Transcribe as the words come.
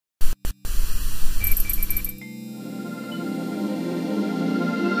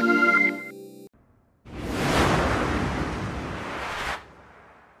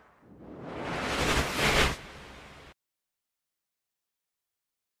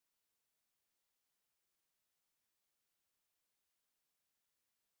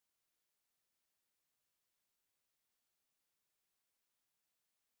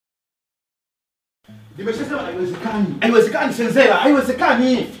Nimeshasema haiwezekani. Haiwezekani Senzela,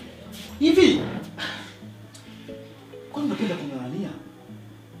 haiwezekani. Hivi. Kwa nini unapenda kung'ang'ania?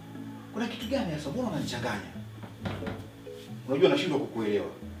 Kuna kitu gani hasa? Mbona unanichanganya? Unajua nashindwa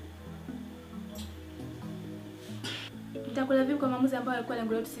kukuelewa. Nitakula vipi kwa maamuzi ambayo yalikuwa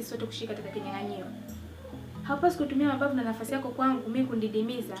lengo letu sisi sote kushika katika kinyang'anyiro? Hapaswi kutumia mabavu na nafasi yako kwangu mimi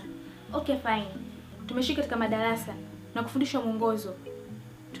kundidimiza. Okay fine. Tumeshika katika madarasa na kufundishwa mwongozo.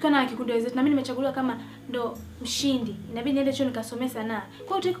 Tukiwa na kikundi wetu na mimi nimechaguliwa kama ndo mshindi. Inabidi niende chuo nikasomea sanaa. Kwa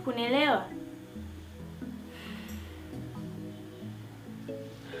hiyo utaki kunielewa?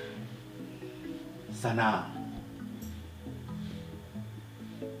 Sanaa.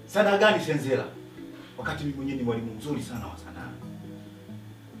 Sanaa gani Senzela? Wakati mimi mwenyewe ni mwalimu mzuri sana wa sanaa.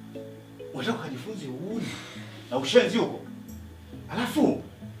 Unataka kujifunze uuni na ushenzi huko. Alafu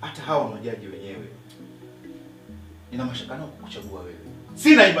hata hawa majaji wenyewe nina mashaka nao kukuchagua wewe.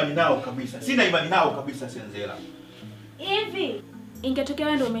 Sina imani nao kabisa. Sina imani nao kabisa Senzela. Hivi ingetokea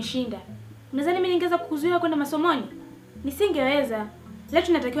wewe ndio umeshinda, unadhani mimi ningeweza kukuzuia kwenda masomoni? Nisingeweza. Leo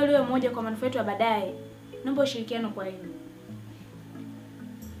tunatakiwa liwe mmoja kwa manufaa yetu ya baadaye. Naomba ushirikiano kwa hilo.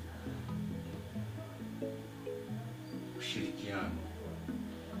 Ushirikiano.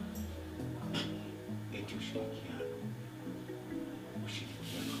 Eti ushirikiano.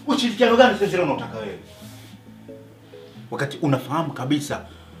 Ushirikiano gani Senzela unataka wewe? Wakati unafahamu kabisa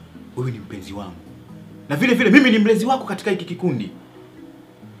wewe ni mpenzi wangu. Na vile vile mimi ni mlezi wako katika hiki kikundi.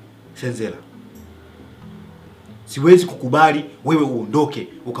 Senzela. Siwezi kukubali wewe uondoke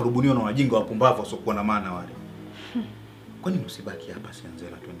ukarubuniwa na wajinga wapumbavu wasiokuwa na maana wale. Kwa nini usibaki hapa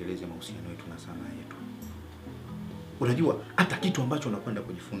Senzela, tuendeleze mahusiano yetu na sanaa yetu? Unajua hata kitu ambacho unakwenda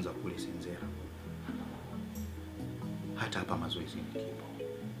kujifunza kule Senzela, hata hapa mazoezi ni kipo.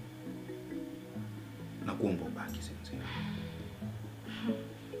 Na kuomba ubaki Senzela.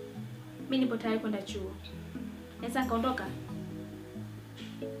 Mimi nipo tayari kwenda chuo. Naweza nikaondoka?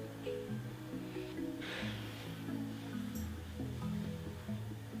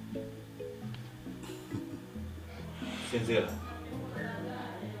 Senzela.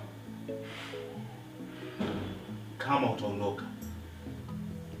 Kama utaondoka,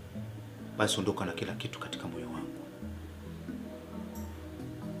 basi ondoka na kila kitu katika moyo wangu.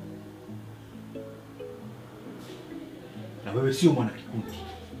 Na wewe sio mwana kikundi.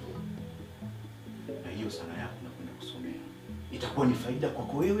 Na hiyo sanaa yako unakwenda kusomea itakuwa ni faida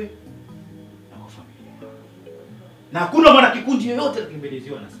kwako wewe na kwa familia yako. Na hakuna mwana kikundi yoyote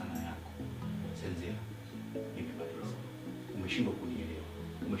atakayembeleziwa na sanaa yako. Senzela, nimemaliza. Umeshindwa kunielewa.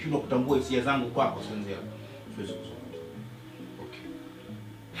 Umeshindwa kutambua hisia zangu kwako Senzela. Siwezi kusoma. Okay.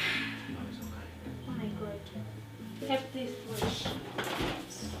 Unaweza kaenda. Oh my God. Have this wish.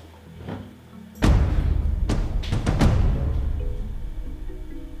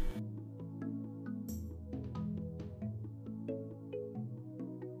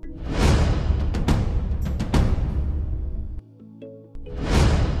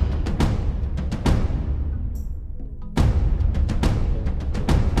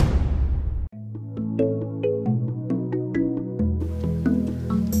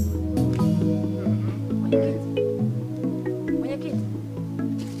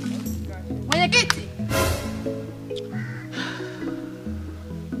 Mwenyekiti.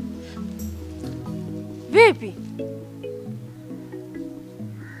 Vipi?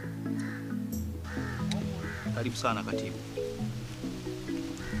 Karibu sana katibu.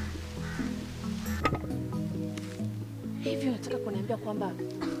 Hivi unataka kuniambia kwamba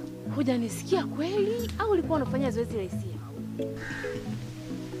hujanisikia kweli au ulikuwa unafanya zoezi la hisia?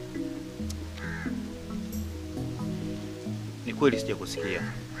 Ni kweli sijakusikia.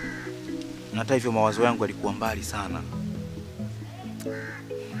 Na hata hivyo mawazo yangu yalikuwa mbali sana.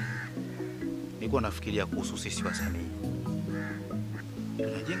 Nilikuwa nafikiria kuhusu sisi wasanii.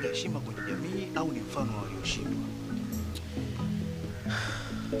 Tunajenga heshima kwenye jamii au ni mfano wa walioshindwa?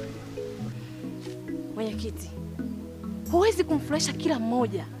 Mwenyekiti, huwezi kumfurahisha kila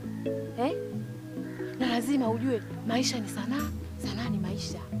mmoja. Na lazima ujue maisha ni sanaa, sanaa ni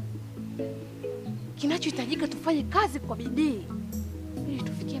maisha. Kinachohitajika tufanye kazi kwa bidii ili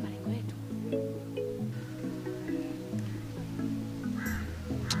tufikie malengo yetu.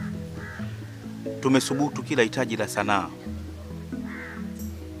 Tumesubutu kila hitaji la sanaa.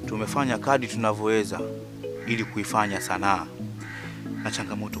 Tumefanya kadri tunavyoweza ili kuifanya sanaa. Na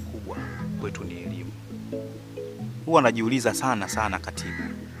changamoto kubwa kwetu ni elimu. Huwa najiuliza sana katibu.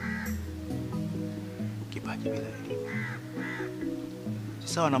 Kipaji bila elimu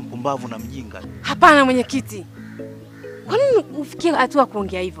si sawa na mpumbavu na mjinga. Hapana mwenyekiti. Kwa nini ufikie hatua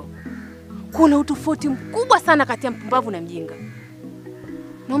kuongea hivyo? Kuna utofauti mkubwa sana kati ya mpumbavu na mjinga.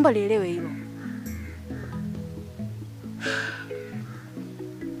 Naomba lielewe hilo.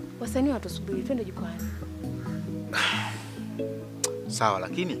 Wasanii watusubiri, twende jukwani. Sawa,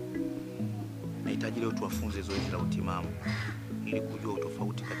 lakini nahitaji leo tuwafunze zoezi la utimamu ili kujua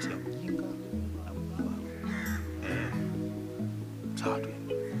utofauti kati ya mjinga na mpumbavu. Sawa tu.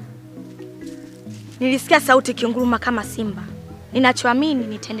 Nilisikia sauti ikinguruma kama simba. Ninachoamini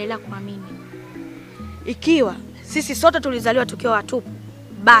nitaendelea kuamini. Ikiwa sisi sote tulizaliwa tukiwa watupu,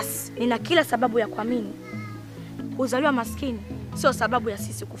 basi nina kila sababu ya kuamini kuzaliwa maskini sio sababu ya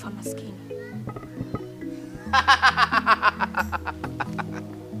sisi kufa maskini.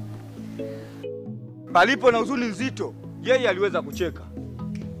 Palipo na huzuni nzito, yeye aliweza kucheka.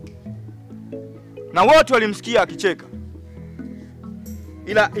 Na wote walimsikia akicheka.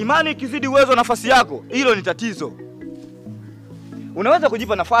 Ila imani ikizidi uwezo nafasi yako, hilo ni tatizo. Unaweza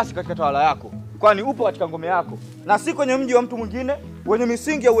kujipa nafasi katika tawala yako, kwani upo katika ngome yako, na si kwenye mji wa mtu mwingine wenye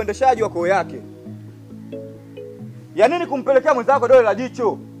misingi ya uendeshaji wa koo yake. Ya nini kumpelekea mwenzako dole la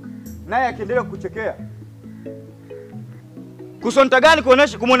jicho, naye akiendelea kukuchekea? Kusonta gani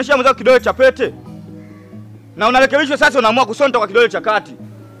kumuoneshea mwenzako kidole cha pete? Na unarekebishwa sasa unaamua kusonta kwa kidole cha kati.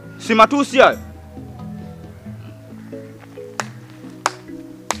 Si matusi hayo?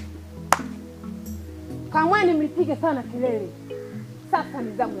 Kamweni mlipige sana kilele. Sasa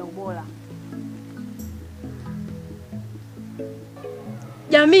ni zamu ya ubora.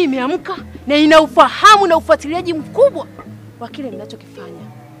 Jamii imeamka na ina ufahamu na ufuatiliaji mkubwa wa kile mnachokifanya.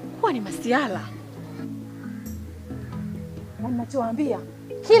 Kuwa ni masiala. Na ninachowaambia,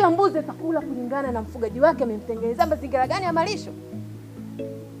 kila mbuzi atakula kulingana na mfugaji wake amemtengenezea mazingira gani ya malisho.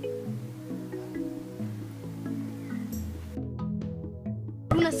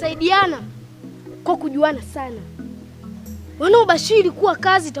 Tunasaidiana kwa kujuana sana. Wanaobashiri kuwa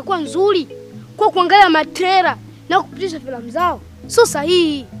kazi itakuwa nzuri kwa kuangalia matrera na kupitisha filamu zao sio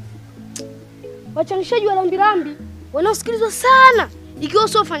sahihi. Wachanishaji wa lambirambi wanaosikilizwa sana ikiwa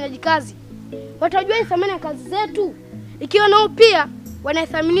sio wafanyaji kazi watajua thamani ya kazi zetu, ikiwa nao pia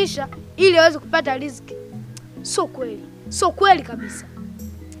wanaithaminisha ili waweze kupata riziki. Sio kweli kabisa.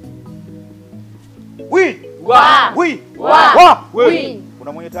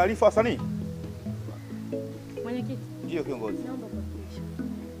 Kuna mwenye taarifa wasanii? Mwenyekiti. Ndio kiongozi. Naomba kuwakilisha.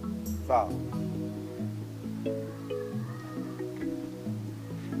 Sawa.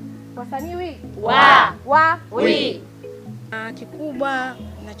 Wasanii Kikubwa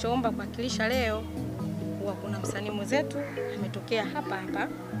ninachoomba kuwakilisha leo huwa kuna msanii mwenzetu ametokea hapa hapa,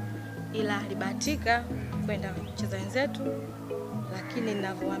 ila alibahatika kwenda kucheza wenzetu, lakini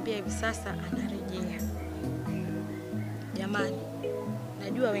ninavyowaambia hivi sasa anarejea. Jamani,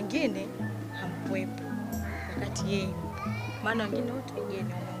 najua wengine hamkuwepo wakati yeye, maana wengine wote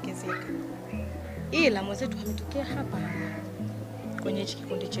wageni wameongezeka, ila mwenzetu ametokea hapa kwenye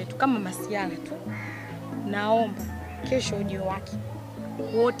kikundi chetu kama masiala tu. Naomba kesho ujio wake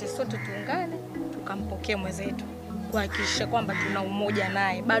wote sote tuungane tukampokea mwenzetu, kuhakikisha kwamba tuna umoja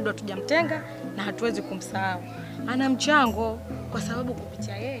naye, bado hatujamtenga na hatuwezi kumsahau. Ana mchango, kwa sababu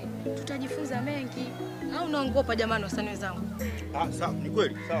kupitia yeye tutajifunza mengi. Au naongopa jamani wasanii wenzangu? Sawa, ni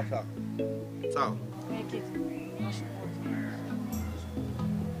kweli. Sawa. Sawa. Mwenyekiti, nashukuru.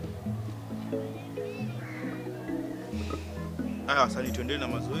 Haya, wasanii tuendelee na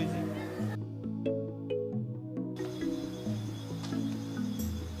mazoezi.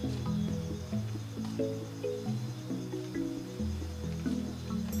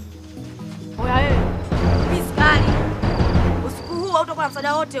 Oya wewe, piskali. Usiku huu hautakuwa na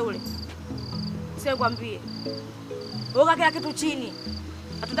msaada wote ule. Sasa nikwambie. Weka kila kitu chini.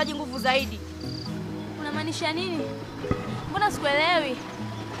 Hatutaji nguvu zaidi. Unamaanisha nini? Mbona sikuelewi?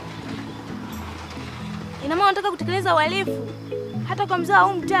 Ina maana unataka kutekeleza uhalifu hata kwa mzee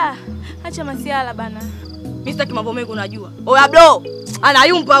au mtaa? Acha masiala bana. Mimi sitaki mambo mengi unajua. Oya bro,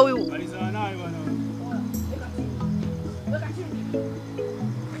 anayumpa huyu. Alizana naye bwana.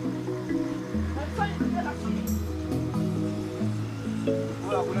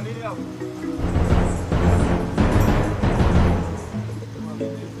 Kuna nini hapo?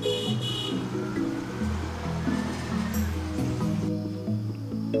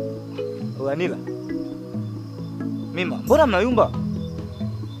 Wanila. Mima, mbona mnayumba?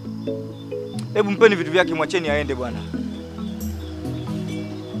 Hebu mpeni vitu vyake, mwacheni aende bwana.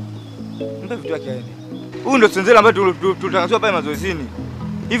 Mpe vitu vyake aende. Huyu ndio Senzela ambaye tulitangaziwa pale mazoezini.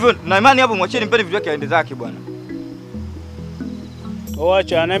 Hivyo na imani hapo, mwacheni mpeni vitu vyake aende zake bwana.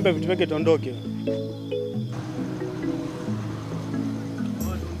 Acha anaimba vitu vyake tuondoke.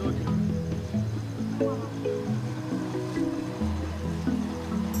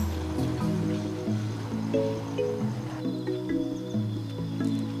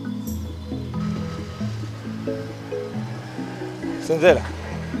 Senzela,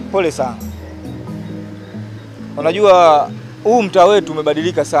 pole sana. Unajua huu mtaa wetu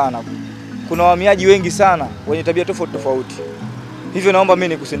umebadilika sana. Kuna wahamiaji wengi sana wenye tabia tofauti tofauti. Hivyo naomba mimi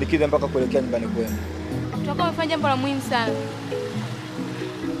nikusindikize mpaka kuelekea nyumbani kwenu. Tutakuwa umefanya jambo la muhimu sana.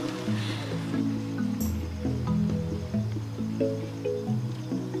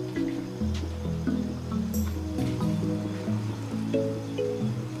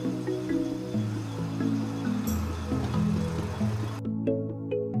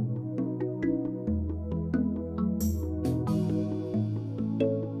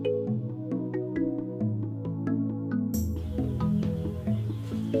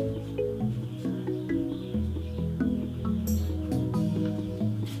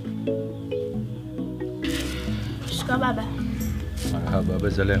 Shika baba. Marhaba,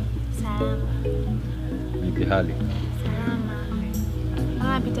 habari za leo? Salama. Vipi hali? Salama.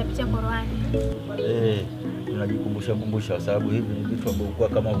 Mama pita Qur'ani. Tunajikumbusha kwa sababu hivi ni vitu ambavyo kwa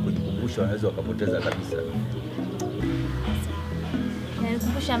kama ukijikumbusha wanaweza wakapoteza kabisa.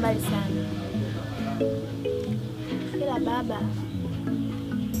 Nalikumbusha mbali sana. Ila baba,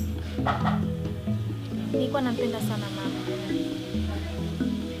 nilikuwa nampenda sana mama.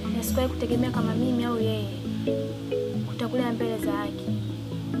 Na sikuwahi kutegemea kama mimi au yeye kutakulia mbele za haki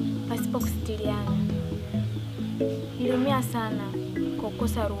pasipo kusitiliana. Niliumia sana kwa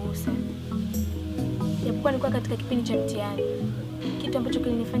kukosa ruhusa. Japokuwa nilikuwa katika kipindi cha mtihani, kitu ambacho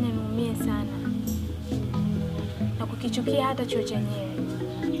kilinifanya niumie sana na kukichukia hata chuo chenyewe.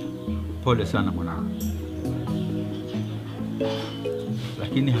 Pole sana mwanangu.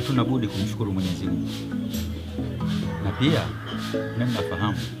 Lakini hatuna budi kumshukuru Mwenyezi Mungu. Na pia mimi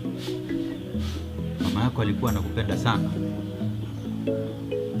nafahamu mama yako alikuwa anakupenda sana.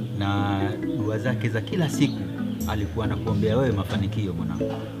 Na dua zake za kila siku alikuwa anakuombea wewe mafanikio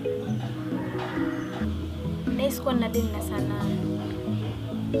mwanangu. Sikuwa na deni na sanaa.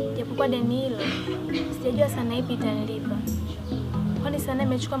 Japokuwa deni hilo sijajua sana ipi itanilipa. Kwani sanaa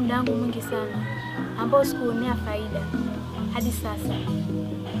imechukua muda wangu mwingi sana ambao sikuonea faida hadi sasa.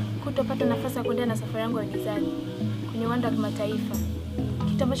 Kutopata nafasi ya kuendelea na safari yangu ya uigizaji kwenye uwanja wa kimataifa.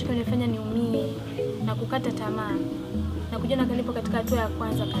 Kitu ambacho kinanifanya niumie na kukata tamaa na kujiona kalipo katika hatua ya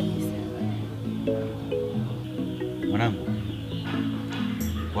kwanza kabisa. Mwanangu,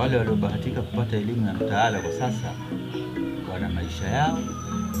 wale waliobahatika kupata elimu ya mtaala kwa sasa wana maisha yao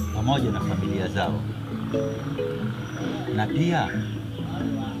pamoja na familia zao. Na pia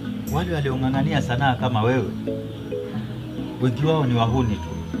wale waliong'ang'ania sanaa kama wewe, wengi wao ni wahuni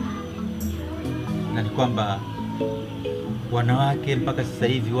tu. Na ni kwamba wanawake mpaka sasa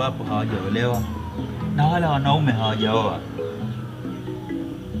hivi wapo hawajaolewa na wala wanaume hawajaoa.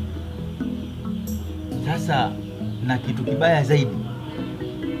 Sasa na kitu kibaya zaidi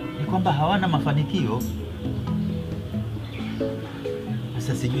ni kwamba hawana mafanikio.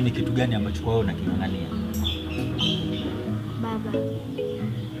 Sasa sijui ni kitu gani ambacho kwao unaking'ang'ania. Baba,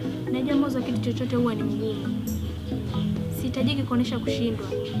 najua mwanzo kitu chochote huwa ni mgumu. Sihitajiki kuonesha kushindwa,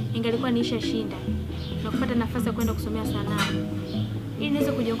 ingalikuwa niisha shinda na kupata nafasi ya kwenda kusomea sanaa ili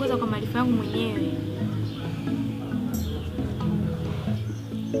niweze kujiongoza kwa maarifa yangu mwenyewe.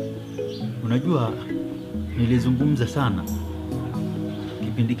 Unajua nilizungumza sana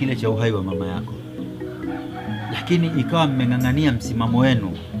kipindi kile cha uhai wa mama yako, lakini ikawa mmeng'ang'ania msimamo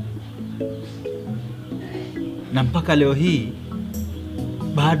wenu, na mpaka leo hii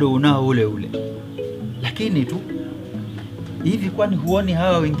bado unao ule ule. Lakini tu hivi, kwani huoni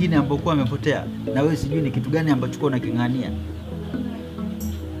hawa wengine ambao kwa wamepotea, na wewe sijui ni kitu gani ambacho uko unaking'ang'ania?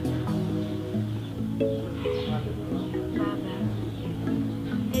 Baba,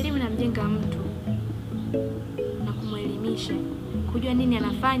 elimu inamjenga mtu na kumwelimisha, kujua nini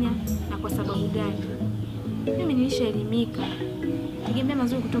anafanya na kwa sababu gani. Mimi nilishaelimika, tegemea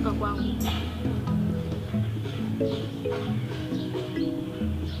mazuri kutoka kwangu.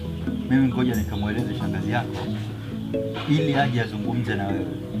 Mimi ngoja nikamweleze shangazi yako ili aje azungumze na wewe,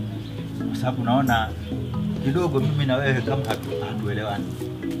 kwa sababu naona kidogo mimi na wewe kama hatuelewani.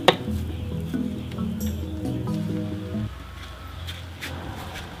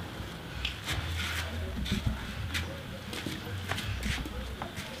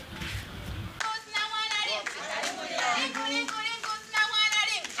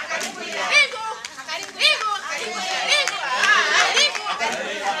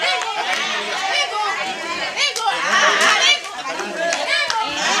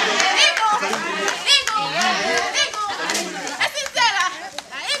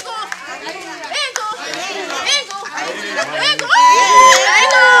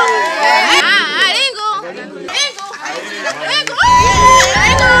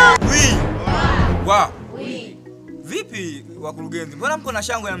 mko na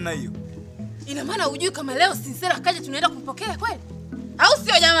shangwe namna hiyo? Ina maana hujui kama leo Sincere kaja tunaenda kumpokea kweli? Au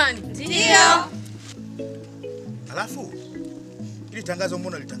sio jamani? Ndio. Alafu ili tangazo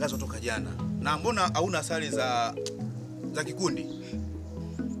mbona litangazwa toka jana? Na mbona hauna sare za kikundi?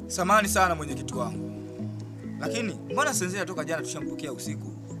 Samahani sana mwenyekiti wangu. Lakini mbona Sincere toka jana tushampokea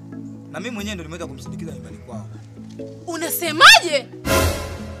usiku? Na mimi mwenyewe ndo nimeweza kumsindikiza nyumbani kwao. Unasemaje?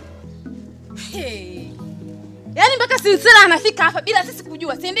 Hey. Yaani mpaka Sincere anafika hapa bila sisi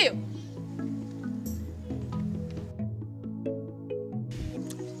kujua, si ndio?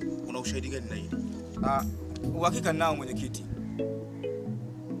 Una ushahidi gani na hili? Uhakika ninao mwenyekiti.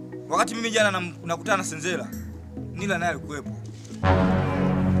 Wakati mimi jana nakutana na Sincere, Nila naye alikuwepo.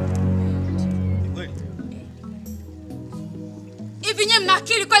 Ni kweli? Hivi nyewe mna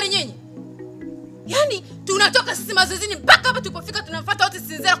akili kweli nyinyi? Yaani tunatoka sisi mazoezini mpaka hapa tulipofika tunamfuata wote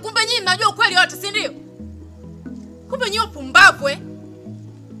Sincere. Kumbe nyinyi mnajua ukweli wote, si ndio? Kumbe nyinyi pumbavu eh?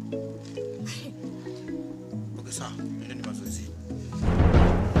 Okay, sawa. Nendeni mazoezi.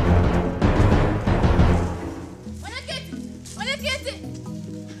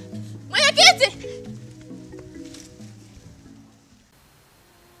 Mwenyekiti!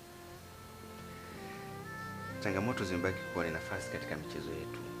 Changamoto zimebaki kuwa ni nafasi katika michezo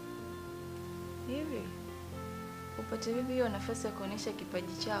yetu. Hivi upate vipi hiyo nafasi ya kuonyesha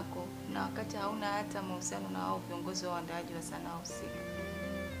kipaji chako na wakati hauna hata mahusiano na wao viongozi wa waandaaji wa sanaa husika?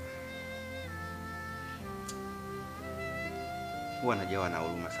 Huwa najawa na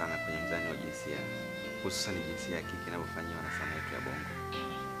huruma sana kwenye mzani wa jinsia, hususan jinsia ya kike inavyofanywa na sanaa yetu ya Bongo.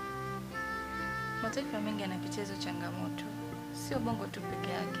 Mataifa mengi yanapitia hizo changamoto, sio Bongo tu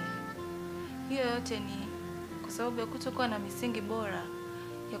peke yake. Hiyo yote ni kwa sababu ya kutokuwa na misingi bora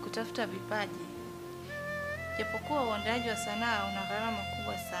ya kutafuta vipaji. Japokuwa uandaaji wa sanaa una gharama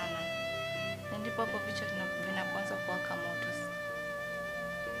kubwa sana, na ndipo hapo vichwa vinapoanza kuwaka moto.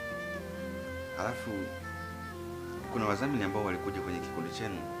 Alafu kuna wadhamini ambao walikuja kwenye kikundi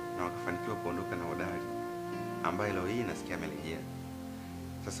chenu na wakafanikiwa kuondoka na hodari ambaye leo hii nasikia amerejea.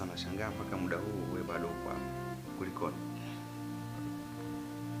 Sasa unashangaa mpaka muda huu wewe bado uko hapo. Kulikoni?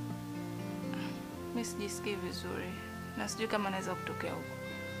 Mimi sijisikii vizuri na sijui kama naweza kutokea huko.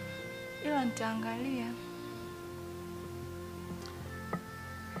 Ila nitaangalia.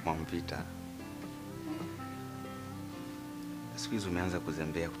 Mwampita, siku hizi umeanza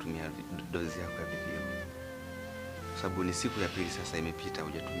kuzembea kutumia dozi yako ya VVU. Kwa sababu ni siku ya pili sasa imepita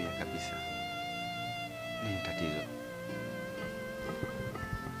hujatumia kabisa. Nini tatizo?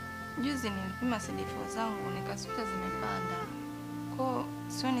 Juzi nilipima CD4 zangu nikasuta zimepanda. Kwa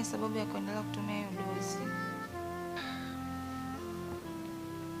sioni sababu ya kuendelea kutumia hiyo dozi.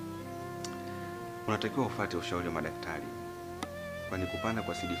 Unatakiwa ufuate ushauri wa madaktari. Kwani kupanda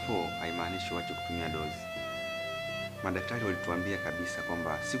kwa CD4 haimaanishi uache kutumia dozi. Madaktari walituambia kabisa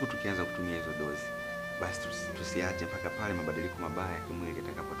kwamba siku tukianza kutumia hizo dozi, basi tusiache mpaka pale mabadiliko mabaya ya kimwili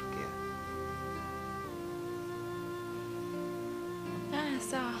yatakapotokea.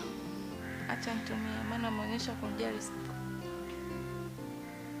 Sawa. Acha nitumie, maana ameonyesha kunijali.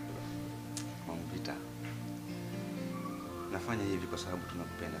 Mwampita, nafanya hivi kwa sababu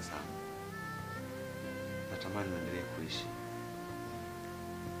tunakupenda sana. Natamani uendelee kuishi.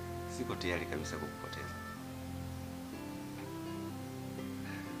 Siko tayari kabisa kukupoteza.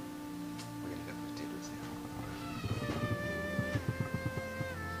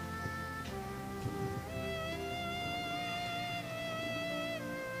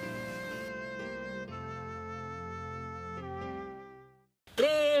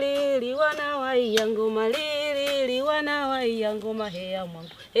 Lili wana waiya ngoma, lili wana waiya ngoma, hea mwangu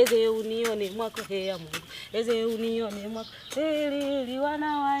eze unione mwako, hea mwangu eze unione mwako, lili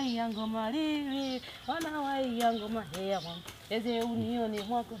wana waiya ngoma, lili wana waiya ngoma, hea mwangu eze unione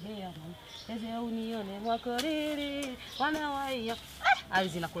mwako, hea mwangu eze unione mwako, lili wana waiya. Ai,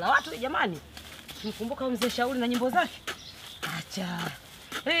 zinakula watu jamani. Mkumbuka mzee Shauri na nyimbo zake? Acha.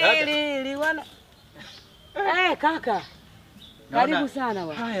 Lili wana. Kaka. Karibu sana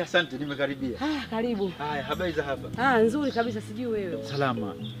bwana. Haya, asante, nimekaribia. Karibu. Haya, habari za hapa? Nzuri kabisa, sijui wewe.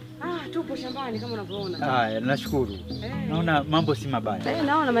 Salama. Tupo shambani kama unavyoona. Haya, nashukuru. Naona mambo si mabaya.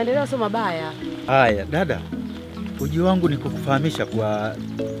 Naona maendeleo sio mabaya. Haya, dada. Ujio wangu ni kukufahamisha kwa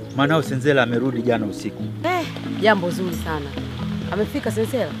mwanao Sincere amerudi jana usiku. Jambo zuri sana. Amefika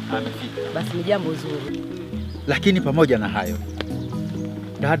Sincere? Amefika. Basi ni jambo zuri. Lakini pamoja na hayo,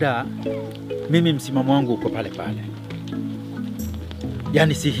 dada, mimi msimamo wangu uko pale pale.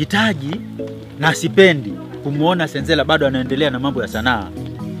 Yaani sihitaji na sipendi kumuona Sincere bado anaendelea na mambo ya sanaa.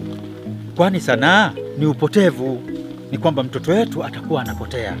 Kwani sanaa ni upotevu. Ni kwamba mtoto wetu atakuwa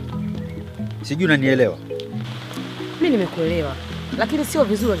anapotea. Sijui unanielewa? Mimi nimekuelewa. lakini sio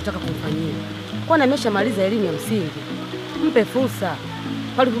vizuri unataka kumfanyia, kwani ameshamaliza elimu ya msingi. Mpe fursa,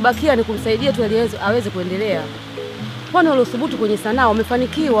 palipobakia ni kumsaidia tu aweze kuendelea. Kwani waliothubutu kwenye sanaa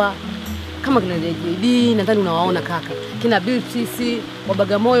wamefanikiwa, kama kina JD nadhani unawaona kaka, kina Beatrice wa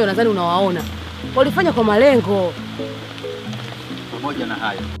Bagamoyo nadhani unawaona, walifanya kwa malengo. Pamoja na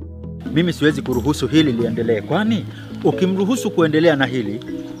hayo, mimi siwezi kuruhusu hili liendelee, kwani ukimruhusu kuendelea na hili,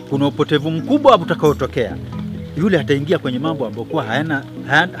 kuna upotevu mkubwa utakaotokea. Yule ataingia kwenye mambo ambayo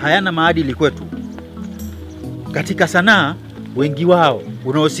hayana maadili kwetu. Katika sanaa, wengi wao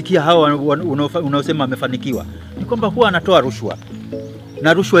unaosikia hawa unaosema wamefanikiwa ni kwamba huwa anatoa rushwa,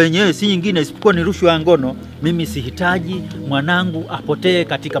 na rushwa yenyewe si nyingine isipokuwa ni rushwa ya ngono. Mimi sihitaji mwanangu apotee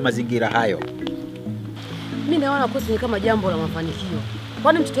katika mazingira hayo. Mimi naona kwetu ni kama jambo la mafanikio,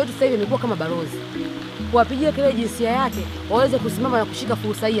 kwani mtoto wetu sasa hivi amekuwa kama balozi, kuwapigia kelele jinsia yake waweze kusimama na kushika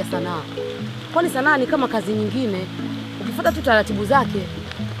fursa hii ya sanaa, kwani sanaa ni kama kazi nyingine, ukifuata tu taratibu zake.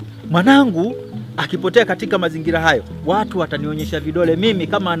 Mwanangu akipotea katika mazingira hayo, watu watanionyesha vidole mimi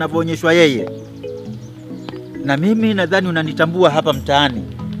kama anavyoonyeshwa yeye. Na mimi nadhani unanitambua hapa mtaani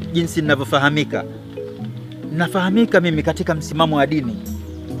jinsi ninavyofahamika. Nafahamika mimi katika msimamo wa dini.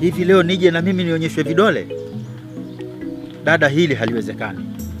 Hivi leo nije na mimi nionyeshwe vidole? Dada, hili haliwezekani.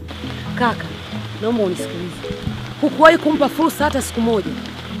 Kaka, naomba unisikilize. Hukuwahi kumpa fursa hata siku moja.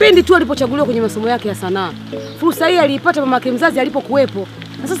 Pindi tu alipochaguliwa kwenye masomo yake ya sanaa. Fursa hii aliipata mama yake mzazi alipokuwepo.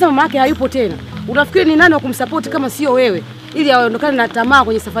 Na sasa mama yake hayupo tena. Unafikiri ni nani wa kumsupport kama sio wewe, ili aondokane na tamaa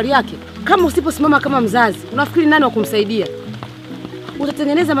kwenye safari yake? Kama usiposimama kama mzazi, unafikiri nani wa kumsaidia?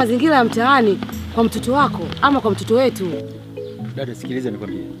 Utatengeneza mazingira ya mtaani kwa mtoto wako ama kwa mtoto wetu. Dada, sikiliza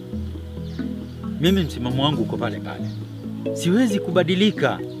nikwambie. Mimi msimamo wangu uko pale pale. Siwezi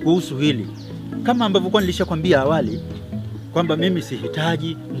kubadilika kuhusu hili. Kama ambavyo kwa nilishakwambia awali kwamba mimi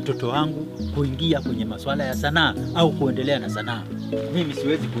sihitaji mtoto wangu kuingia kwenye masuala ya sanaa au kuendelea na sanaa. Mimi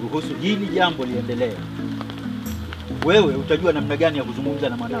siwezi kuruhusu hili jambo liendelee. Wewe utajua namna gani ya kuzungumza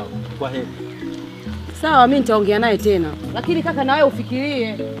na mwanao. Kwa heri. Sawa, mimi nitaongea naye tena. Lakini kaka, na wewe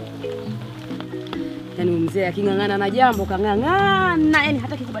ufikirie. Yaani mzee akingangana na jambo kangangana, yani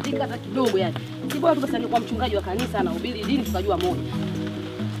hata kikubatika hata kidogo yani. Si bora tu basi ni kwa mchungaji wa kanisa na ubiri dini tukajua moja.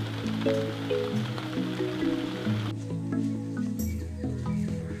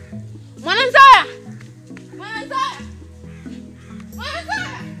 Mwanandoa! Mwanandoa!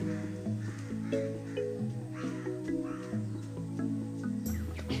 Mwanandoa!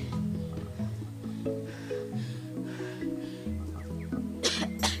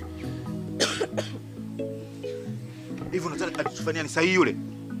 Hivi unataka atufanyia ni sahihi yule?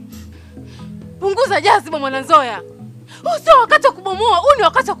 Punguza jaziba Mwanandoa. Huu sio wakati wa kubomoa, huu ni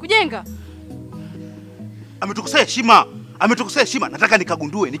wakati wa kujenga. Ametukosea heshima. Ametukosea heshima. Nataka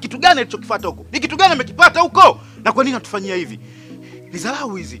nikagundue ni kitu gani alichokifuata huko. Ni kitu gani amekipata huko? Na kwa nini atufanyia hivi? Ni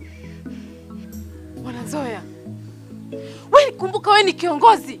dharau hizi. Mwanandoa, wewe kumbuka wewe ni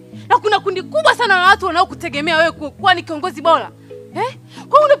kiongozi. Na kuna kundi kubwa sana la watu wanaokutegemea wewe kuwa ni kiongozi bora.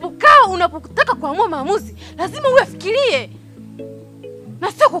 Kwa unapotaka kuamua maamuzi, lazima uyafikirie.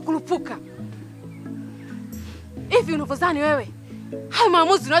 Na sio kukurupuka. Hivi unavyozani wewe, haya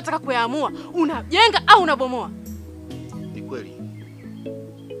maamuzi unayotaka kuyaamua, unajenga au unabomoa? Ni kweli.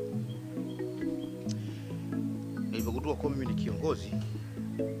 Nilipogundua kwa mimi ni kiongozi,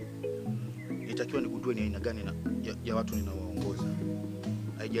 nitakiwa nigundue ni aina gani ya watu ninaowaongoza.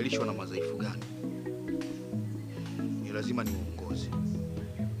 Haijalishi wana madhaifu gani. Ni lazima ni uongozi.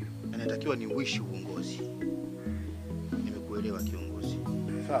 Na natakiwa ni uishi uongozi. Nimekuelewa kiongozi.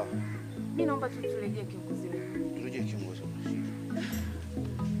 Sawa. Mimi naomba tu turejee kiongozi wetu. Turejee kiongozi.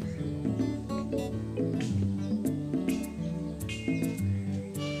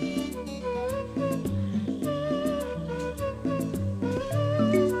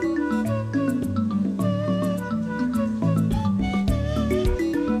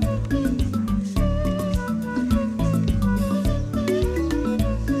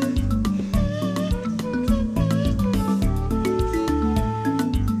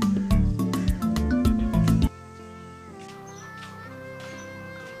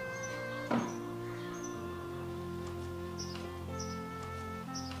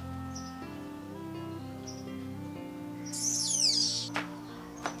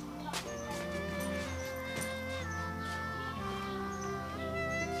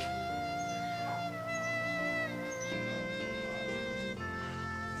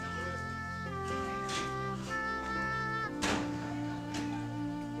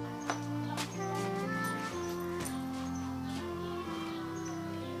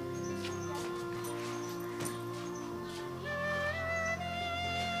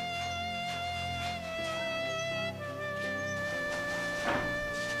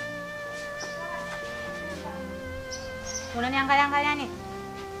 Unaniangalia angalia nini?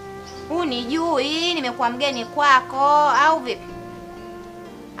 Unijui nimekuwa mgeni kwako au vipi?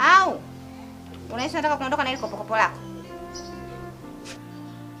 Au unahisi nataka kuondoka na ile kopokopo lako?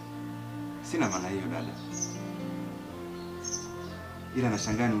 Sina maana hiyo dada. Ila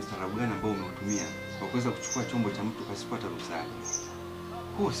nashangaa ni ustaarabu gani ambao umeutumia kwa kuweza kuchukua chombo cha mtu pasipota ruhusa.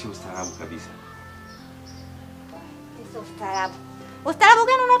 Huo sio ustaarabu kabisa. Sio ustaarabu. Ustaarabu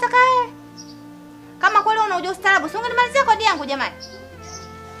gani unaotaka wewe? Kama kweli unajua ustaarabu, si ungenimalizia kodi yangu jamani?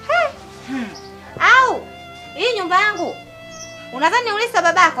 Au hii nyumba yangu unadhani ulisa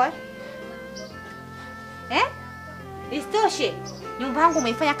babako Isitoshe nyumba yangu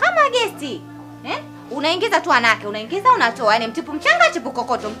umeifanya kama gesti. Unaingiza tu wanawake, unaingiza unatoa, yani mtipu mchanga tipu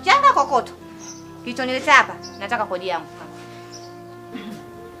kokoto, mchanga kokoto. Kilichonileta hapa, nataka kodi yangu.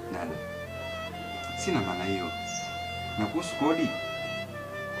 Dada, sina maana hiyo. Na kuhusu kodi,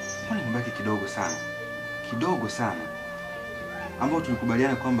 mbona mbaki kidogo sana? Kidogo sana. Ambao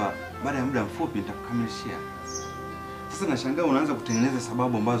tulikubaliana kwamba baada ya muda mfupi nitakukamilishia. Sasa nashangaa unaanza kutengeneza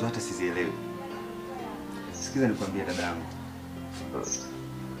sababu ambazo hata sizielewi. Sikiza nikwambie dada yangu.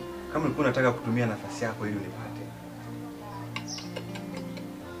 Kama ulikuwa unataka kutumia nafasi yako ili unipate,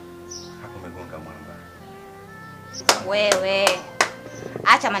 hapo umegonga mwamba. Wewe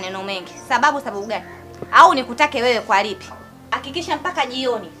acha maneno mengi. Sababu gani? Au nikutake wewe kwa lipi? Hakikisha mpaka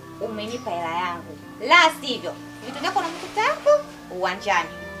jioni umenipa hela yangu. La sivyo, vitu vyako na mkuta hapo uwanjani.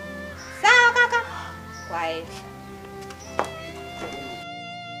 Sawa kaka? Kwa heri.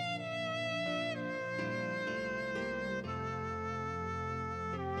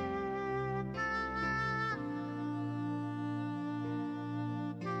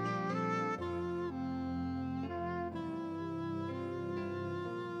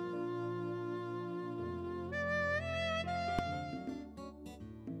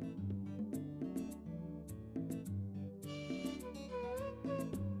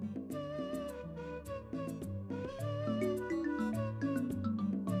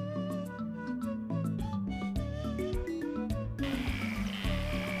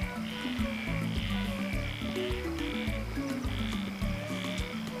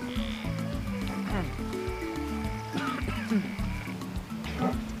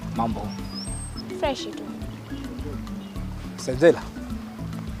 Mambo fresh tu. Senzela,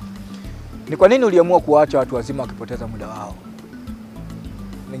 ni kwa nini uliamua kuacha watu wazima wakipoteza muda wao?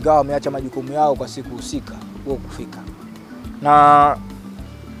 Ingawa wameacha majukumu yao kwa siku husika, wewe kufika. Na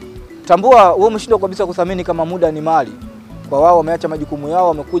tambua wewe umeshindwa kabisa kuthamini kama muda ni mali. Kwa wao wameacha majukumu yao,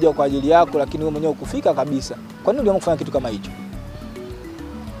 wamekuja kwa ajili yako, lakini wewe mwenyewe ukufika kabisa. Kwa nini uliamua kufanya kitu kama hicho?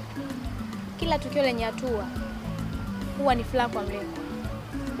 Kila tukio lenye hatua huwa ni furaha kwa mlengo.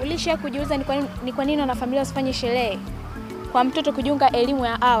 Ulisha kujiuliza ni kwa nini wanafamilia wasifanye sherehe kwa mtoto kujiunga elimu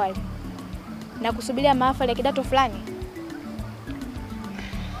ya awali na kusubiria mahafali ya kidato fulani?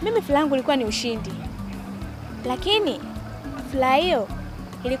 Mimi furaha yangu ilikuwa ni ushindi. Lakini furaha hiyo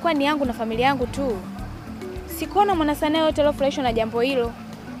ilikuwa ni yangu na familia yangu tu. Sikuona mwanasanaa yote aliyofurahishwa na jambo hilo.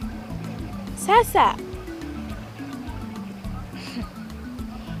 Sasa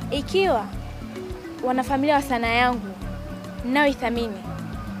ikiwa wanafamilia wa sanaa yangu ninayoithamini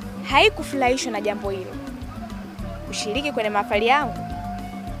haikufurahishwa na jambo hilo, ushiriki kwenye mahafali yangu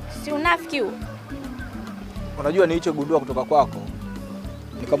si unafiki huo? Unajua nilichogundua kutoka kwako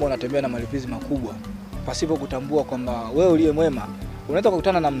ni kama unatembea na malipizi makubwa pasipo kutambua kwamba wewe uliye mwema unaweza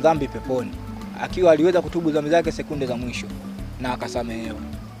kukutana na mdhambi peponi akiwa aliweza kutubu dhambi zake sekunde za mwisho na akasamehewa.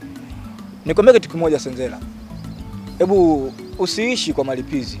 Nikwambia kitu kimoja Senzela. Hebu usiishi kwa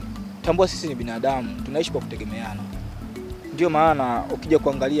malipizi. Tambua sisi ni binadamu, tunaishi kwa kutegemeana. Ndio maana ukija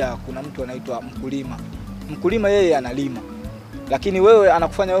kuangalia kuna mtu anaitwa mkulima. Mkulima yeye analima. Lakini wewe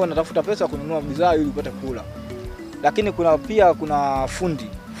anakufanya wewe unatafuta pesa kununua bidhaa ili upate kula. Lakini kuna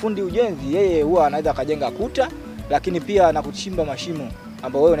fundi ujenzi, yeye huwa anaweza kajenga kuta, lakini pia anakuchimba mashimo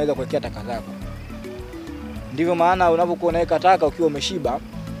ambao wewe unaweza kuwekea taka zako. Ndivyo maana unapokuwa unaweka taka ukiwa umeshiba,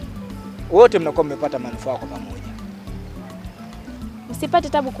 wote mnakuwa mmepata manufaa kwa pamoja. Msipate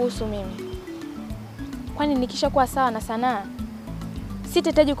tabu kuhusu mimi. Kwani nikishakuwa sawa na sanaa,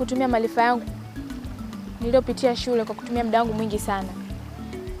 sitahitaji kutumia maarifa yangu niliyopitia shule kwa kutumia muda wangu mwingi sana.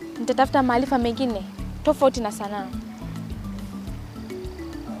 Nitatafuta maarifa mengine tofauti na sanaa.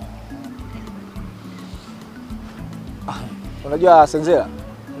 Unajua Senzela,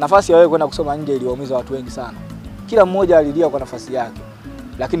 nafasi ya wewe kwenda kusoma nje iliwaumiza watu wengi sana. Kila mmoja alilia kwa nafasi yake,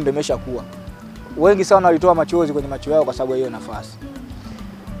 lakini ndio imeshakuwa. Wengi sana walitoa machozi kwenye macho yao kwa sababu ya hiyo nafasi.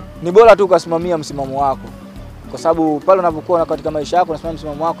 Ni bora tu ukasimamia msimamo wako. Kwa sababu pale unapokuwa katika maisha yako unasimamia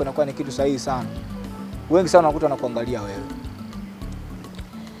msimamo wako inakuwa ni kitu sahihi sana. Wengi sana wanakuta wanakuangalia wewe.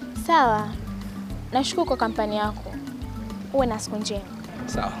 Sawa. Nashukuru kwa kampani yako. Uwe na siku njema.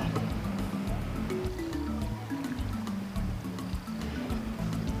 Sawa.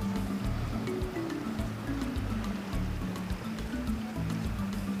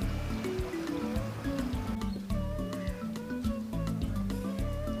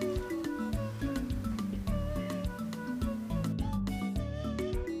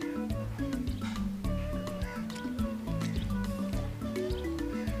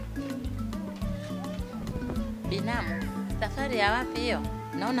 Binamu, safari ya wapi hiyo?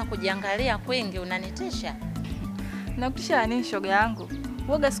 Naona kujiangalia kwingi unanitisha. Nakutisha nini shoga yangu?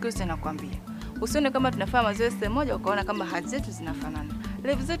 Uoga siku hizi nakwambia. Usione kama tunafanya mazoezi sehemu moja ukaona kama hadhi zetu zinafanana.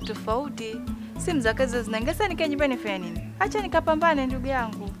 Level zetu tofauti. Simu za kazi zinaongeza nikae nyumbani nifanye nini? Acha nikapambane ndugu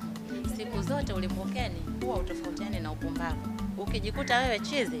yangu. Siku zote ulimbukeni huwa utofautiane na upumbavu. Ukijikuta wewe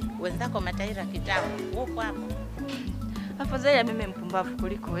chizi, wenzako mataira kitambo. Upo hapo. Afadhali ya mimi mpumbavu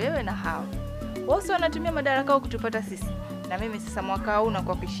kuliko wewe na hao. Wao wanatumia madaraka kutupata sisi. Na mimi sasa mwaka huu na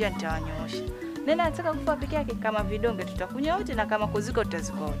kuhakikishia nitawanyoosha. Nani anataka kufa peke yake? Kama vidonge tutakunywa wote na kama kuzika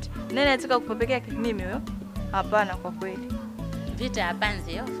tutazika wote. Nani anataka kufa peke yake? Mimi huyo? Hapana kwa kweli. Vita ya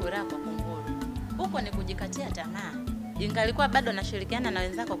panzi yo furaha kwa kunguru. Huko ni kujikatia tamaa. Ingalikuwa bado nashirikiana na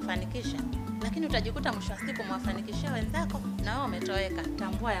wenzako kufanikisha. Lakini utajikuta mwisho wa siku mwafanikishia wenzako na wao umetoweka.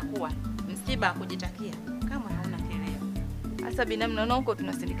 Tambua ya kuwa msiba kujitakia kama hauna kileo. Hasa binamu naona huko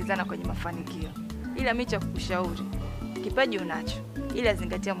tunasindikizana kwenye mafanikio. Ila mimi cha kukushauri, kipaji unacho. Ila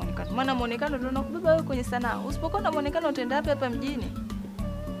zingatia muonekano. Maana muonekano ndio unakubeba wewe kwenye sanaa. Usipokuwa na muonekano utaenda wapi hapa mjini?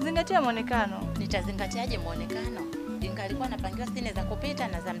 Zingatia muonekano. Nitazingatiaje muonekano? Ingalikuwa napangiwa sine za kupita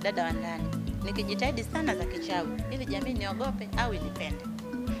na za mdada wa ndani. Nikijitahidi sana za kichawi ili jamii niogope au inipende.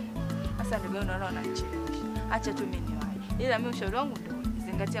 Sasa ndugu yangu naona unachelewesha. Acha tu mimi niwahi. Ila mimi ushauri wangu ndio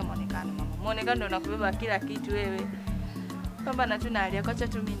zingatia muonekano mama. Muonekano ndio unakubeba kila kitu wewe. Pambana tu na hali yako, acha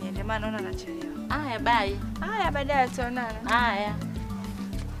tu mimi niende maana naona nachelewa. Haya bye. Haya baadaye tutaonana. Haya.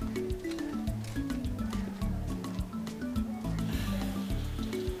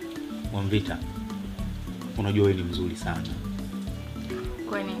 Mwamvita, unajua wewe ni mzuri sana.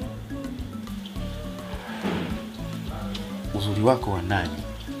 Kwani? Uzuri wako wa ndani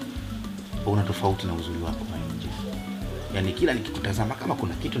una tofauti na uzuri wako wa nje. Yaani kila nikikutazama kama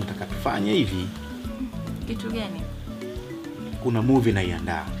kuna kitu nataka tufanye hivi. Kitu gani? Kuna movie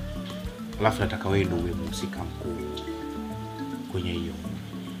naiandaa. Alafu nataka wewe ndio uwe mhusika mkuu kwenye hiyo.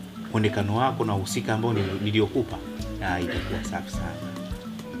 Muonekano wako na uhusika ambao niliokupa itakuwa safi sana.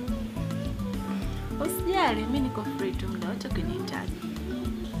 Usijali, mimi niko free tu muda wote ukinihitaji.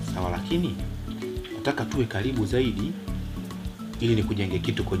 Sawa, lakini nataka tuwe karibu zaidi ili nikujenge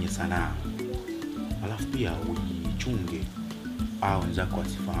kitu kwenye sanaa. Alafu pia ujichunge au wenzako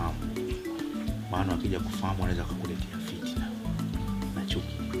wasifahamu. Maana wakija kufahamu wanaweza kukuletea fitina na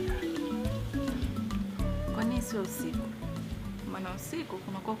chuki. Kwa nini sio usiku? Maana usiku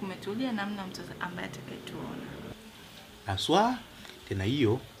kunakuwa kumetulia na mna mtu ambaye atakayetuona. Aswa, tena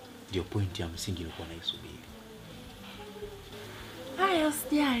hiyo ndio point ya msingi nilikuwa naisubiri. Haya,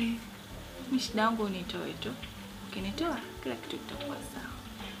 usijali. Mimi shida yangu unitoe tu. Ukinitoa kila kitu kitakuwa sawa.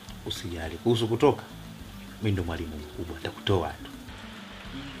 Usijali kuhusu kutoka. Mimi ndo mwalimu mkubwa, nitakutoa tu.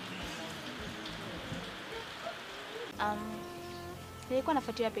 Nilikuwa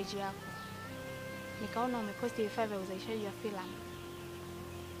nafuatilia page yako. Nikaona umeposti vifaa vya uzalishaji wa filamu.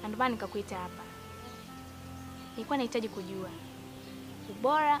 Na ndio maana nikakuita hapa. Nilikuwa nahitaji kujua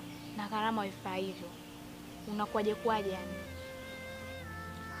ubora na gharama wa vifaa hivyo. Unakuaje yani?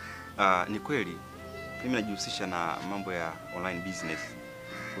 Ni kweli mimi najihusisha na mambo ya online business,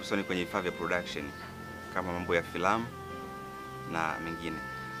 hususani kwenye vifaa vya production kama mambo ya filamu na mengine.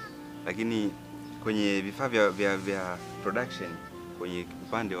 Lakini kwenye vifaa vya production kwenye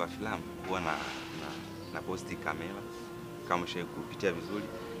upande wa filamu huwa na posti kamera kama ushawahi kupitia vizuri,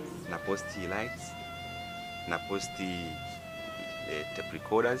 na posti lights, na posti tape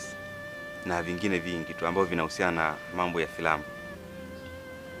recorders na vingine vingi tu ambavyo vinahusiana na mambo ya filamu.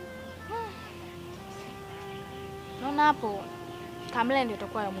 Naona hapo kamera ndio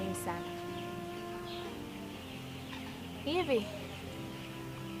itakuwa la muhimu sana. Hivi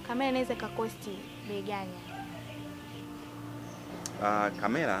kamera inaweza kukosti bei gani?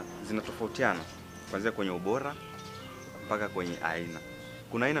 Kamera zinatofautiana kuanzia kwenye ubora mpaka kwenye aina.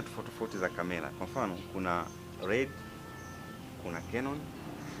 Kuna aina tofauti za kamera. Kwa mfano kuna Red, kuna Canon,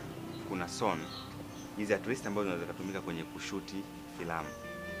 kuna Sony. Hizi at least ambazo zinaweza kutumika kwenye kushuti filamu.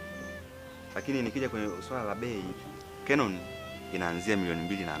 Lakini nikija kwenye swala la bei, Canon inaanzia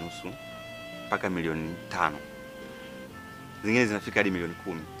 2.5 mpaka 5 zingine zinafika hadi 10.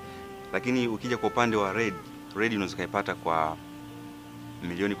 Lakini ukija kwa upande wa Red unaweza kuipata kwa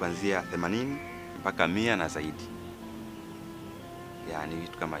milioni kuanzia 80 mpaka 100 na zaidi. yaani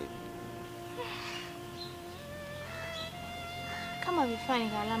vitu kama hivyo. Kama vifaa ni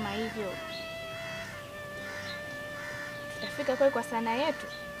gharama hivyo, tutafika kweli kwa sanaa yetu?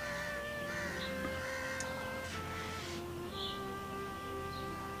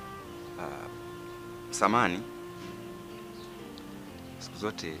 Samani, siku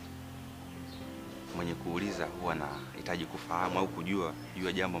zote mwenye kuuliza huwa anahitaji kufahamu au kujua juu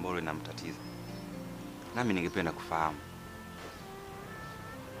ya jambo ambalo linamtatiza. Nami ningependa kufahamu,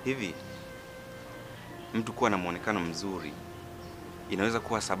 hivi mtu kuwa na muonekano mzuri inaweza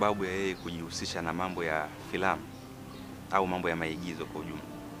kuwa sababu ya yeye kujihusisha na mambo ya filamu au mambo ya maigizo kwa ujumla?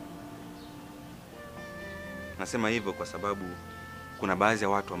 Nasema hivyo kwa sababu kuna baadhi ya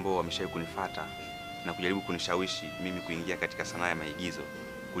watu ambao wameshawahi kunifuata na kujaribu kunishawishi mimi kuingia katika sanaa ya maigizo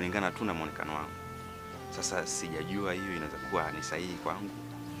kulingana tu na muonekano wangu. Sasa sijajua hiyo inaweza kuwa ni sahihi kwangu.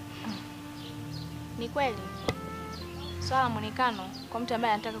 Ni kweli swala la muonekano kwa mtu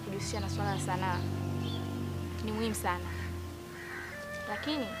ambaye anataka kujihusisha na swala la sanaa ni muhimu sana,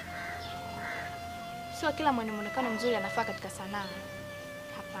 lakini sio kila mwenye muonekano mzuri anafaa katika sanaa.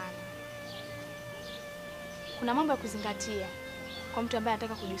 Hapana, kuna mambo ya kuzingatia kwa mtu ambaye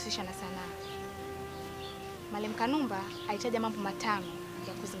anataka kujihusisha na sanaa. Mwalimu Kanumba alitaja mambo matano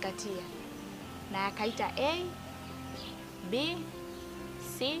ya kuzingatia na akaita A, B,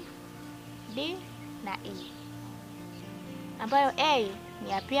 C, D na E, ambayo A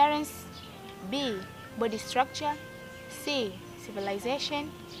ni appearance, B body structure, C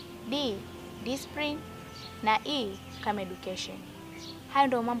civilization, D discipline na E kama education. Hayo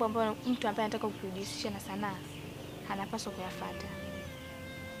ndio mambo ambayo mtu ambaye anataka kujihusisha na sanaa anapaswa kuyafuata.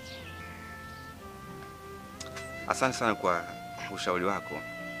 Asante sana kwa ushauri wako,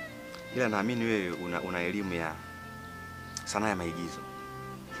 ila naamini wewe una elimu ya sanaa ya maigizo.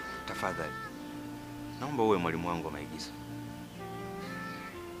 Tafadhali naomba uwe mwalimu wangu wa maigizo.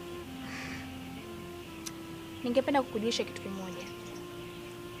 Ningependa kukujulisha kitu kimoja.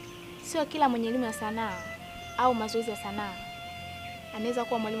 Sio kila mwenye elimu ya sanaa au mazoezi ya sanaa anaweza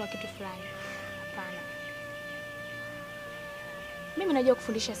kuwa mwalimu wa kitu fulani. Hapana. Mimi najua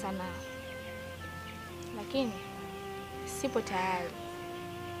kufundisha sanaa, lakini sipo tayari.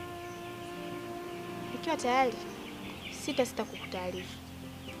 Nikiwa tayari, sita kukutaarifu.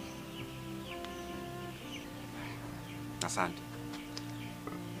 Asante.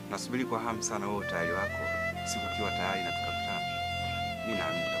 Nasubiri kwa hamu sana wewe utayari wako. Siku ukiwa tayari na tukakutana, mimi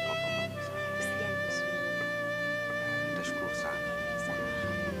naamini tutakuwa pamoja. Nitashukuru sana.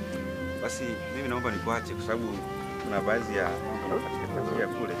 Basi mimi naomba nikuache kwa sababu kuna baadhi ya mambo nafuatilia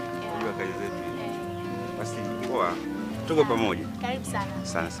kule. Unajua kazi zetu. Basi poa, tuko pamoja. Karibu sana.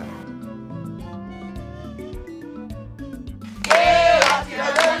 Sana sana.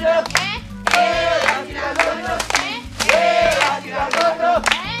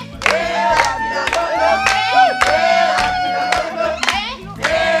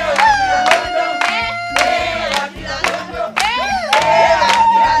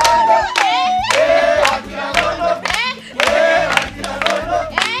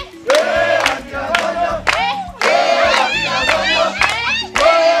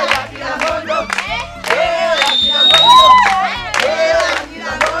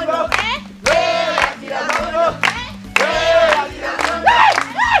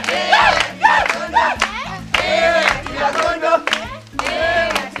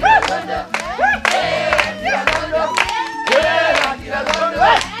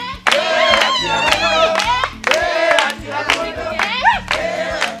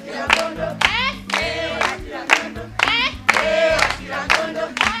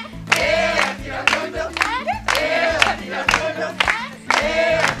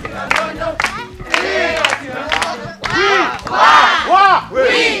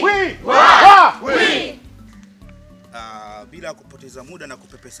 Bila kupoteza muda na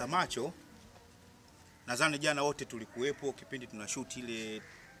kupepesa macho, nadhani jana wote tulikuwepo kipindi tunashoot ile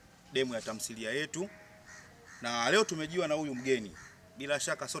demo ya tamthilia yetu, na leo tumejiwa na huyu mgeni. Bila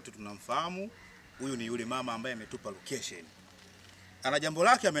shaka sote tunamfahamu. Huyu ni yule mama ambaye ametupa location. Ana jambo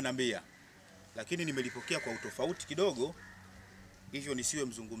lake amenambia, lakini nimelipokea kwa utofauti kidogo, hivyo nisiwe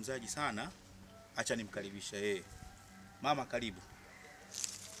mzungumzaji sana. Acha nimkaribisha yeye. Mama, karibu.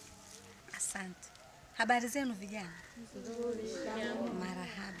 Asante. Habari zenu vijana? Nzuri.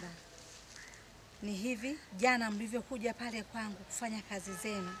 Marahaba. Ni hivi, jana mlivyokuja pale kwangu kufanya kazi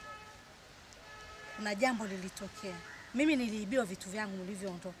zenu, kuna jambo lilitokea. Mimi niliibiwa vitu vyangu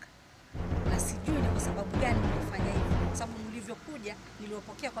mlivyoondoka. Na sijui ni kwa sababu gani mlifanya hivyo. Kwa sababu mlivyokuja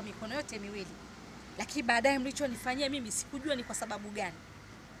niliopokea kwa mikono yote miwili. Lakini baadaye mlichonifanyia mimi sikujua ni kwa sababu gani.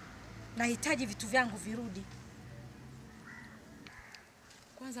 Nahitaji vitu vyangu virudi.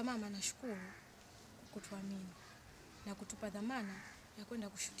 Kwanza mama, nashukuru kutuamini na kutupa dhamana ya kwenda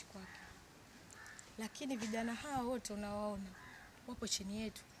kushuti kwake. Lakini vijana hawa wote unawaona wapo chini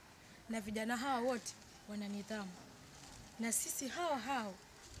yetu, na vijana hawa wote wana nidhamu, na sisi hao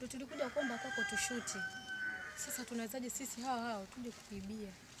ndio tulikuja kuomba kwako tushuti. Sasa tunawezaje sisi hao tuje kuibia?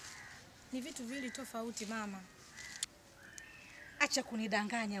 Ni vitu vili tofauti mama. Acha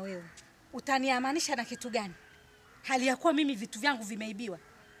kunidanganya wewe. Utaniamanisha na kitu gani? Hali ya kuwa mimi vitu vyangu vimeibiwa.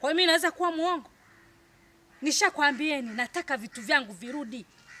 Kwa hiyo mimi naweza kuwa muongo? Nishakwambieni nataka vitu vyangu virudi.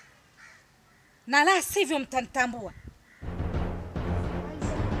 Na la sivyo mtanitambua.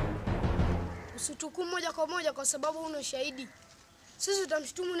 Usitukumu moja kwa moja kwa sababu una shahidi. Sisi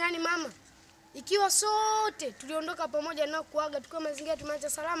tutamshutumu nani mama? Ikiwa sote tuliondoka pamoja na kuaga tukiwa mazingira tumeacha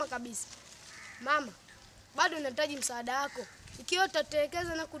salama kabisa. Mama, bado nahitaji msaada wako. Ikiwa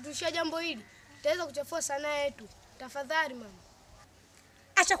utatelekeza na kutushia jambo hili, tutaweza kuchafua sanaa yetu. Tafadhali mama.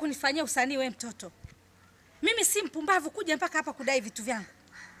 Acha kunifanyia usanii wewe mtoto. Mimi si mpumbavu kuja mpaka hapa kudai vitu vyangu.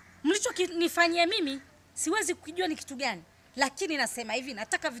 Mlichonifanyia mimi siwezi kujua ni kitu gani, lakini nasema hivi,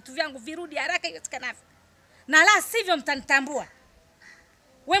 nataka vitu vyangu virudi haraka iwezekanavyo. Na la sivyo mtanitambua.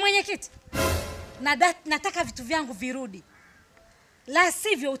 We mwenyekiti, nataka vitu vyangu virudi. La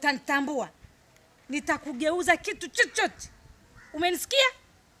sivyo utanitambua. Nitakugeuza kitu chochote. Umenisikia?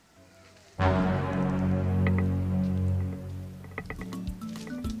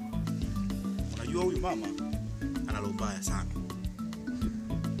 Unajua huyu mama ana roho mbaya sana.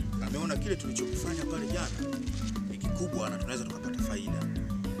 Ameona kile tulichokifanya pale jana ni kikubwa na tunaweza tukapata faida.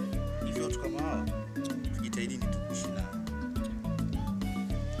 Hivyo watu kama hao tujitahidini tukuishi nao.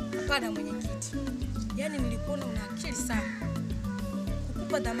 Hapana mwenyekiti. Yaani nilikuona una akili sana.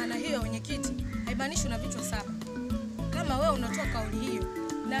 Kukupa dhamana hiyo ya mwenyekiti haimaanishi una vichwa saba. Kama wewe unatoa kauli hiyo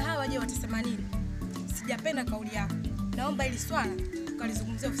na hawa je watasema nini? Sijapenda kauli yako. Naomba ili swala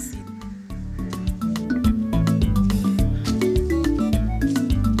tukalizungumzia ofisini.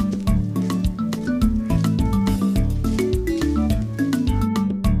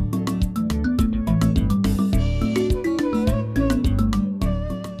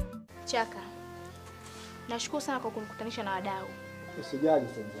 Chaka, nashukuru sana kwa kunikutanisha na wadau. Usijali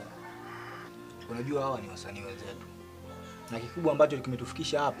Senzera. Unajua hawa ni wasanii wenzetu. Na kikubwa ambacho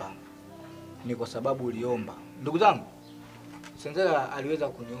kimetufikisha hapa ni kwa sababu uliomba. Ndugu zangu, Senzera aliweza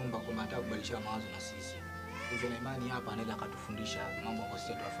kuniomba kwa mataka kubadilisha mawazo na sisi. Hivyo na imani hapa anaweza akatufundisha mambo ambayo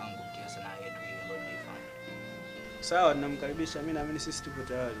sisi tunafahamu kupitia sanaa yetu hii ambayo tunaifanya. Sawa, tunamkaribisha. Mimi naamini sisi tupo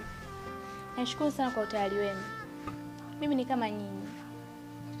tayari. Nashukuru sana kwa utayari wenu. Mimi ni kama nyinyi,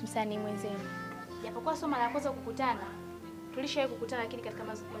 msanii mwenzenu. Japokuwa sio mara ya kwanza kukutana, tulishawahi kukutana lakini katika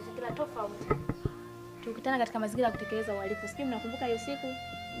mazingira tofauti. Tulikutana katika mazingira ya kutekeleza uhalifu. Sijui mnakumbuka hiyo siku?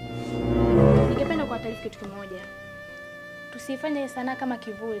 Ningependa kuwataarifu kitu kimoja. Tusifanye sanaa kama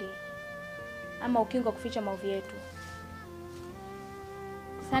kivuli ama ukingo wa kuficha maovu yetu.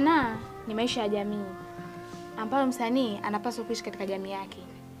 Sanaa ni maisha ya jamii ambayo msanii anapaswa kuishi katika jamii yake.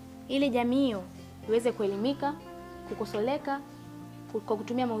 Ili jamii hiyo iweze kuelimika, kukosoleka kwa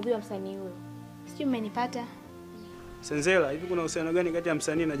kutumia maudhui ya msanii huyo. Sijui mmenipata? Senzera, hivi kuna uhusiano gani kati ya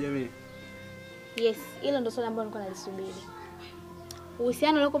msanii na jamii? Yes, hilo ndio swali ambalo nilikuwa nalisubiri.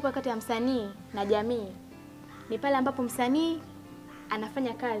 Uhusiano uliokuwa kati ya msanii na jamii ni pale ambapo msanii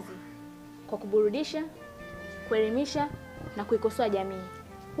anafanya kazi kwa kuburudisha, kuelimisha na kuikosoa jamii.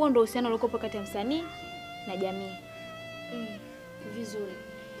 Huo ndio uhusiano uliokuwa kati ya msanii na jamii. Vizuri.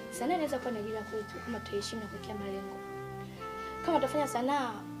 Sanaa inaweza kuwa na jina kwetu kama tuheshimu na kuwekea malengo. Kama utafanya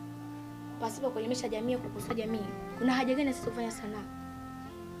sanaa pasipo kuelimisha jamii, kukosoa jamii, kuna haja gani sisi kufanya sanaa?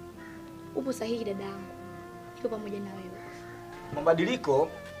 Upo sahihi dada yangu. Niko pamoja na wewe. Mabadiliko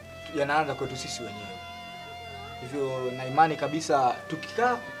yanaanza kwetu sisi wenyewe. Hivyo na imani kabisa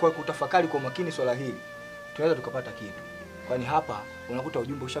tukikaa kwa kutafakari kwa makini swala hili, tunaweza tukapata kitu. Kwani hapa unakuta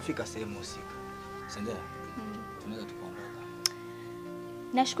ujumbe ushafika sehemu husika. Sendea. Tunaweza tukaondoka.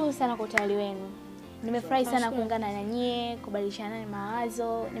 Nashukuru sana kwa utayari wenu. Nimefurahi sana kuungana na nyie, kubadilishana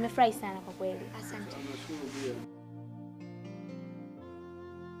mawazo. Nimefurahi sana kwa kweli. Asante.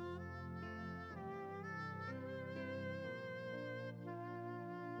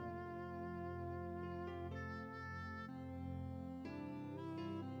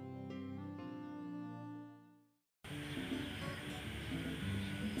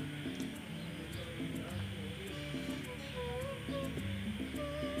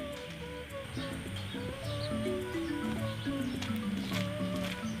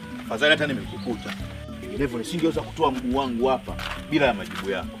 Fadhali hata nimekukuta. Vinginevyo nisingeweza kutoa mguu wangu hapa bila ya majibu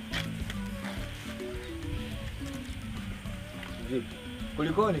yako. Vipi?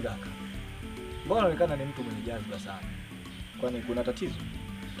 Kulikoni kaka? Mbona unaonekana ni mtu mwenye jazba sana? Kwani kuna tatizo?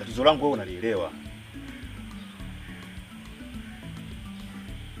 Tatizo langu wewe unalielewa.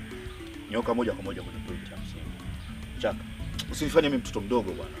 Nyoka moja kwa moja kwenye point cha msingi. Chaka, usinifanye mimi mtoto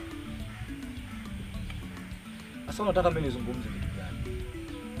mdogo bwana. Sasa unataka mimi nizungumze kitu gani?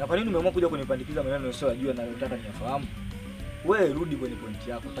 Na kwa nini umeamua kuja kunipandikiza maneno usiyojua na unataka niyafahamu? Wewe rudi kwenye point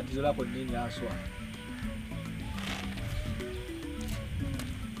yako. Tatizo lako ni nini haswa?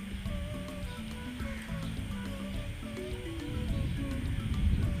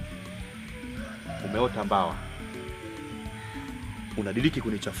 Umeota mbawa. Unadiriki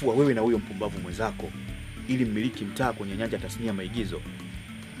kunichafua wewe na huyo mpumbavu mwenzako ili mmiliki mtaa kwenye nyanja tasnia maigizo.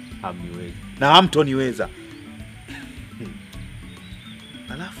 Hamniwezi. Na hamtoniweza.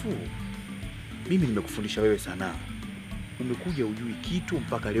 Alafu mimi nimekufundisha wewe sanaa. Umekuja ujui kitu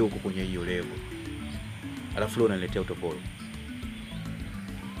mpaka leo uko kwenye hiyo level. Alafu leo unaniletea utopolo.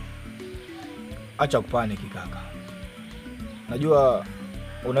 Acha kupaniki kaka. Najua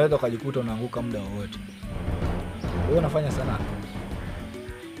unaweza ukajikuta unaanguka muda wowote. Wewe unafanya sanaa.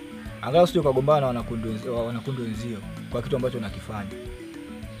 Angalau usije ukagombana na wanakundi wenzio kwa kitu ambacho unakifanya.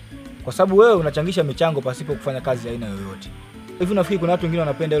 Kwa sababu wewe unachangisha michango pasipo kufanya kazi aina yoyote. Hivi unafikiri kuna watu wengine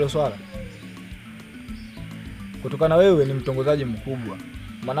wanapenda hilo swala? Kutokana wewe ni mtongozaji mkubwa.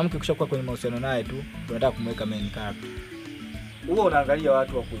 Mwanamke ukishakuwa kwenye mahusiano naye tu, unataka kumweka main character. Wewe unaangalia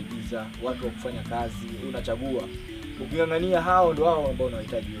watu wa kuigiza, watu wa kufanya kazi, unachagua. Ukingangania hao ndio hao ambao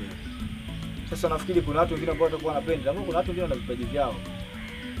unahitaji wewe. Sasa nafikiri kuna watu wengine ambao watakuwa wanapenda, na kuna watu wengine wana vipaji vyao.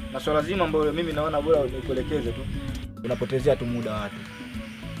 Na swala zima ambalo mimi naona bora nikuelekeze tu. Unapotezea tu muda watu.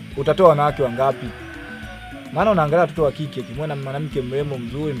 Utatoa wanawake wangapi? Maana unaangalia watoto wa kike, kimwona mwanamke mrembo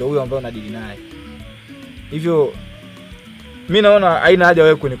mzuri ndio huyo ambao unadili naye. Hivyo mimi naona haina haja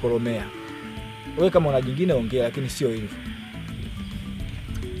wewe kunikoromea. Wewe kama una jingine ongea, lakini sio hivyo.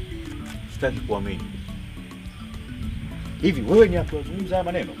 Sitaki kuamini. Hivi wewe ni hapo unazungumza haya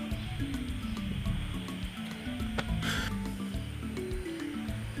maneno?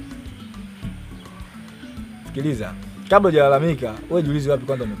 Sikiliza, kabla hujalalamika, wewe jiulize wapi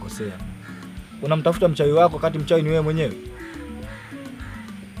kwanza umekosea. Unamtafuta mchawi wako wakati mchawi ni wewe mwenyewe?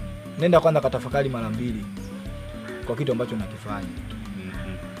 Nenda kwanza katafakari mara mbili kwa kitu ambacho unakifanya.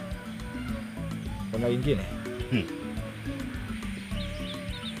 Kuna wengine?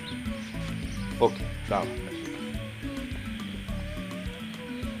 Okay, sawa.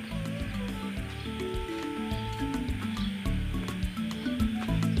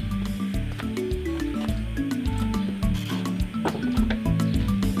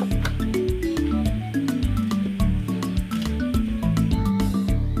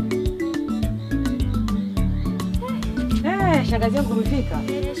 Shangazi yangu umefika?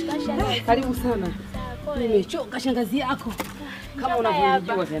 Karibu sana. Nimechoka shangazi yako. Kama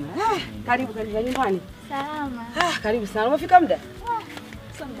unavyojua tena. Karibu karibu nyumbani. Salama. Karibu sana. Umefika muda?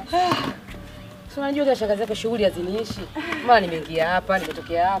 Sio unajua kwa shangazi yako shughuli haziniishi. Mara nimeingia hapa,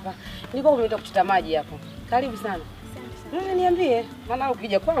 nimetokea hapa. Nilikuwa nimeenda kuchota maji hapo. Karibu sana. Mimi niambie, maana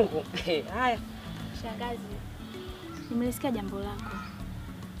ukija kwangu. Haya. Shangazi. Nimelisikia jambo lako.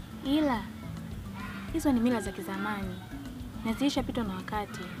 Ila hizo ni mila za kizamani. Na zilishapitwa na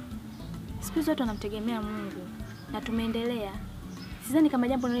wakati. Siku hizo watu wanamtegemea Mungu na tumeendelea. Sidhani kama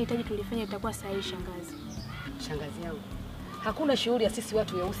jambo linalohitaji tulifanya litakuwa sahihi shangazi. Shangazi yangu, hakuna shughuli ya sisi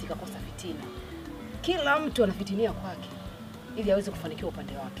watu weusi kakosa fitina. Kila mtu anafitinia kwake ili aweze kufanikiwa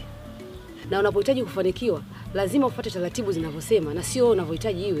upande wake. Na unapohitaji kufanikiwa, lazima ufuate taratibu zinavyosema na sio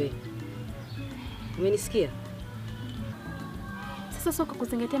unavyohitaji iwe. Umenisikia? Sasa sio kwa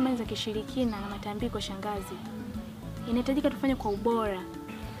kuzingatia mali za kishirikina na matambiko shangazi. Inahitajika tufanye kwa ubora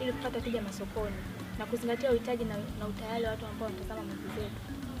ili kupata tija masokoni na kuzingatia uhitaji na utayari wa watu ambao wanatazama movie zetu.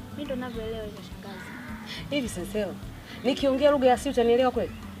 Mimi ndo ninavyoelewa hizo shangazi. Hivi sasa nikiongea lugha ya asili utanielewa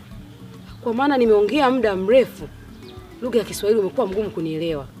kweli? Kwa maana nimeongea muda mrefu. Lugha ya Kiswahili umekuwa mgumu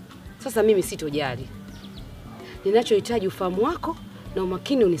kunielewa. Sasa mimi sitojali. Ninachohitaji ufahamu wako na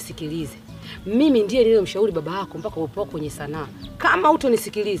umakini unisikilize. Mimi ndiye niliyemshauri baba yako mpaka upo kwenye sanaa. Kama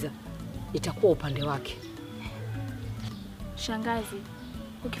hutonisikiliza, nitakuwa upande wake. Shangazi,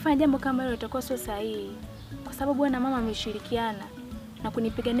 ukifanya jambo kama hilo litakuwa sio sahihi. Kwa sababu wewe na mama mmeshirikiana na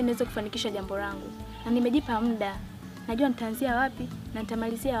kunipigania niweze kufanikisha jambo langu. Na nimejipa muda. Najua nitaanzia wapi na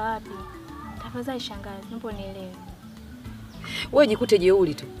nitamalizia wapi. Tafadhali shangazi, naomba unielewe. Wewe jikute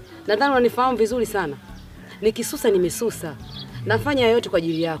jeuri tu. Nadhani unanifahamu vizuri sana. Nikisusa nimesusa. Nafanya yote kwa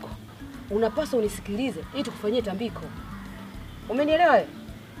ajili yako. Unapaswa unisikilize ili tukufanyie tambiko. Umenielewa wewe?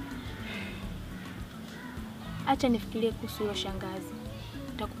 Acha nifikirie kuhusu hilo shangazi.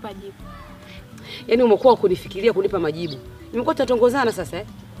 Nitakupa jibu. Yaani umekuwa kunifikiria kunipa majibu. Nimekuwa tutatongozana sasa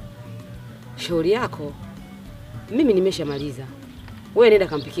Shauri yako. Mimi nimeshamaliza. Wewe nenda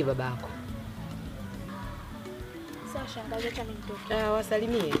kampikie babako. Sawa shangazi, acha nimtoke.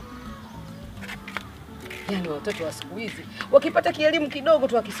 Wasalimie. Yaani watoto wa siku hizi wakipata kielimu kidogo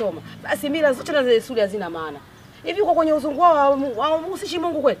tu wakisoma, basi mila zote na desturi hazina maana. Hivi uko kwenye uzungu wao hawamuhusishi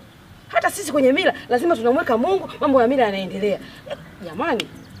Mungu kweli? Hata sisi kwenye mila lazima tunamweka Mungu, mambo ya mila yanaendelea. Jamani,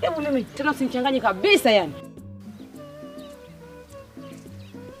 hebu mimi tena usinichanganye kabisa yani.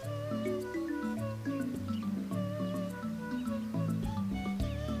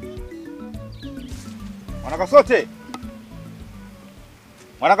 Mwanakasote.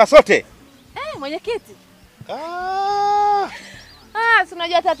 Mwanakasote. Mwenyekiti. Si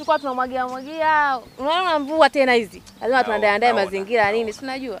unajua hata tulikuwa tunamwagia. Unaona mvua tena hizi. Lazima tuandae mazingira nini, si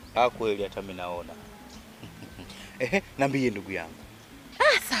unajua? Kweli hata mimi naona. Niambie ndugu yangu.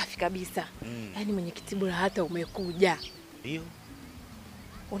 Safi kabisa. Yaani mwenyekiti bora hata umekuja. Ndio.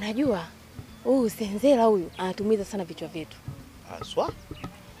 Unajua huyu Senzela huyu anatumiza sana vichwa vyetu. Aswa?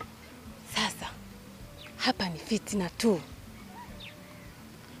 Sasa hapa ni fitina tu.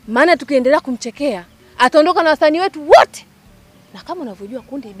 Maana tukiendelea kumchekea ataondoka na wasanii wetu wote. Na kama unavyojua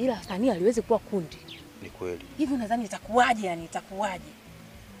kundi bila wasanii haliwezi kuwa kundi. Ni kweli. Hivi unadhani itakuwaje yani itakuwaje?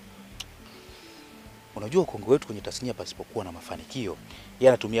 Unajua Kongo wetu kwenye tasnia pasipokuwa na mafanikio, yeye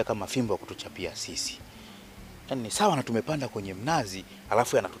anatumia kama fimbo ya kutuchapia sisi. Yaani ni sawa na tumepanda kwenye mnazi,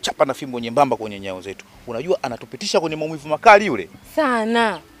 alafu anatuchapa na fimbo nyembamba kwenye nyao zetu. Unajua anatupitisha kwenye maumivu makali yule.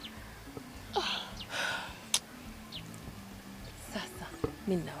 Sana. Sasa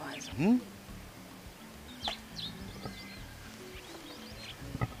mimi nawaza.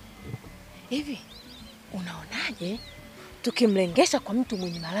 Hivi unaonaje tukimlengesha kwa mtu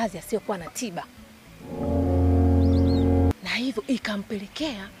mwenye maradhi asiyokuwa na tiba? Na hivyo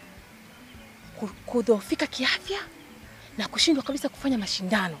ikampelekea kudhoofika kiafya na kushindwa kabisa kufanya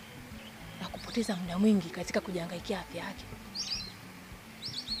mashindano na kupoteza muda mwingi katika kujihangaikia afya yake.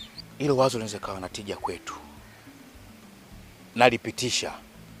 Hilo wazo linaweza kawa na tija kwetu. Nalipitisha.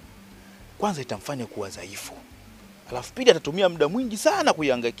 Kwanza itamfanya kuwa dhaifu. Alafu pili atatumia muda mwingi sana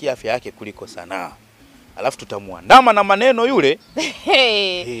kuihangaikia afya yake kuliko sanaa. Alafu tutamuandama na maneno yule.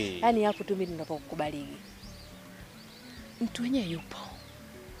 Yaani hapo tu mimi ninapokubaliki. Mtu wenyewe yupo.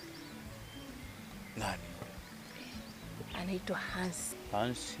 Nani? Anaitwa Hansi.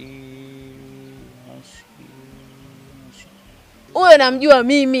 Huyo namjua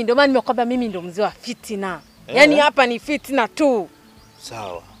mimi, ndio maana nimekwambia mimi ndio mzee wa fitina. Yaani hapa ni fitina tu.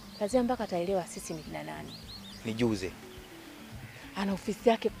 Sawa. Lazima mpaka ataelewa sisi ni kina nani. Nijuze. Ana ofisi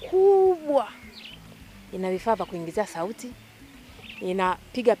yake kubwa. Ina vifaa vya kuingizia sauti.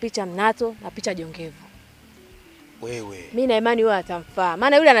 Inapiga picha mnato na picha jongevu. Wewe. Mimi na imani huyo atamfaa.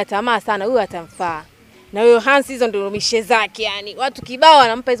 Maana yule anatamaa sana, huyo atamfaa. Na huyo Hansi hizo ndio mishe zake yani. Watu kibao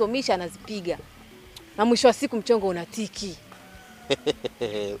wanampa hizo misha anazipiga. Na mwisho wa siku mchongo unatiki.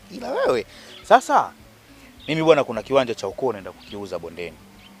 Ila wewe. Sasa mimi bwana kuna kiwanja cha ukoo naenda kukiuza bondeni.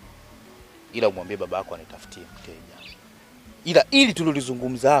 Ila umwambie babako anitafutie mteja. Ila ili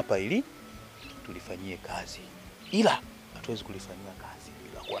tulilizungumza hapa ili tulifanyie kazi. Ila hatuwezi kulifanyia kazi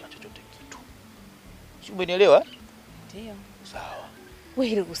bila kuwa na chochote kitu. Si umenielewa? Ndio. Sawa.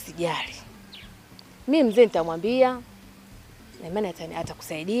 Wewe usijali. Mimi mzee nitamwambia. Na imani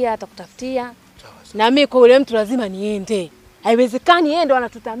atakusaidia, atakutafutia. Na mimi kwa yule mtu lazima niende. Haiwezekani yeye ndo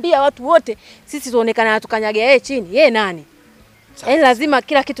anatutambia watu wote. Sisi tuonekana tukanyaga yeye chini. Yeye nani? Yaani lazima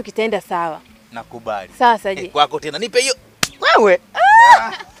kila kitu kitaenda sawa. Nakubali. Sasa je. Kwako tena nipe hiyo. Wewe.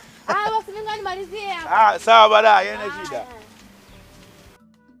 Basi mimi nimalizie. Sawa baadaye, haina shida.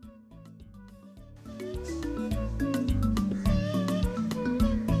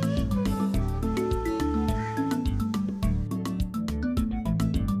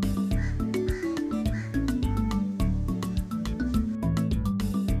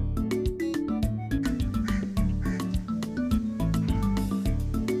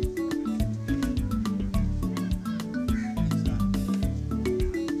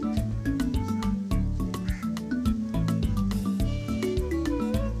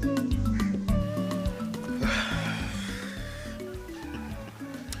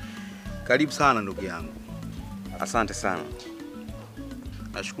 Karibu sana ndugu yangu. Asante sana.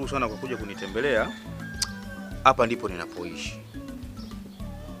 Nashukuru sana kwa kuja kunitembelea. Hapa ndipo ninapoishi.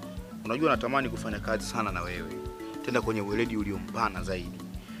 Unajua natamani kufanya kazi sana na wewe. Tenda kwenye weledi uliompana zaidi.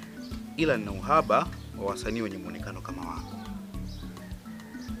 Ila nina uhaba wa wasanii wenye muonekano kama wako.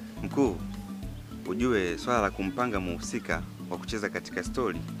 Mkuu, ujue swala la kumpanga muhusika wa kucheza katika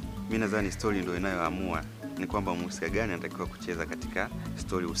story, mimi nadhani story ndio inayoamua ni kwamba muhusika gani anatakiwa kucheza katika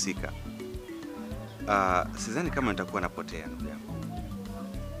story husika. Sidhani kama nitakuwa napotea ndugu yangu.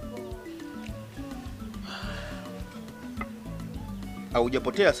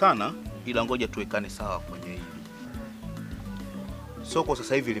 Haujapotea sana, ila ngoja tuwekane sawa kwenye hili. Soko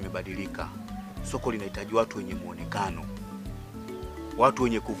sasa hivi limebadilika. Soko linahitaji watu wenye muonekano, watu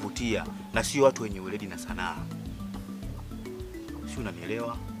wenye kuvutia, na sio watu wenye weledi na sanaa. Si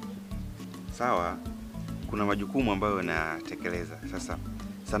unanielewa? Sawa, kuna majukumu ambayo natekeleza. Sasa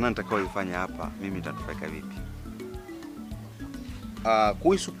sanaa nitakayoifanya hapa mimi nitanufaika vipi?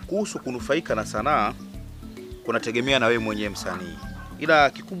 Kuhusu kunufaika na sanaa kunategemea na wewe mwenyewe msanii. Ila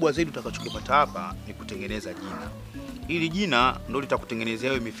kikubwa zaidi utakachokipata hapa ni kutengeneza jina. Hili jina ndio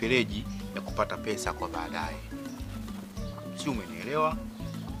litakutengenezea wewe mifereji ya kupata pesa kwa baadaye. Si umenielewa?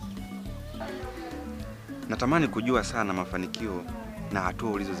 Natamani kujua sana mafanikio na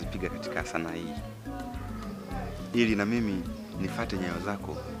hatua ulizozipiga katika sanaa hii, ili na mimi nifate nyayo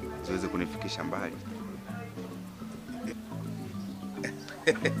zako ziweze kunifikisha mbali.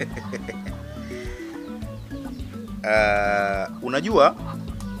 Unajua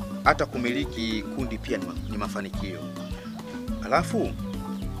hata kumiliki kundi pia ni mafanikio. Alafu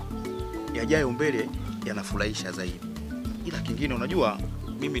yajayo mbele yanafurahisha zaidi. Ila kingine, unajua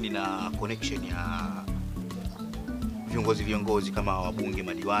mimi nina connection ya viongozi kama wabunge,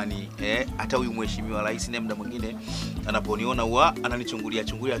 madiwani, hata huyu mheshimiwa rais na muda mwingine anaponiona huwa ananichungulia,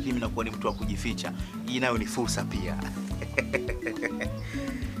 lakini mimi nakuwa ni mtu wa kujificha. Hii nayo ni fursa pia.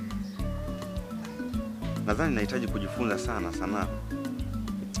 Nadhani nahitaji kujifunza sana sanaa.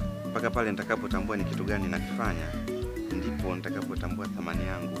 Mpaka pale nitakapotambua ni kitu gani nakifanya, ndipo nitakapotambua thamani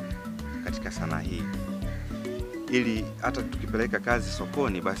yangu katika sanaa hii. Ili hata tukipeleka kazi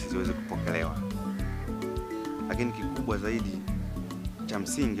sokoni basi ziweze kupokelewa. Lakini kikubwa zaidi cha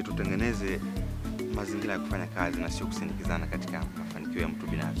msingi tutengeneze mazingira ya kufanya kazi na sio kusindikizana katika mafanikio ya mtu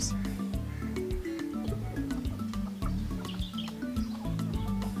binafsi.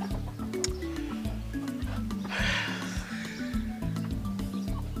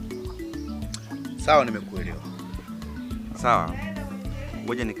 Sawa, nimekuelewa. Sawa.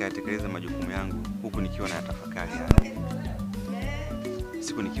 Ngoja nikayatekeleze majukumu yangu huku nikiwa na yatafakari.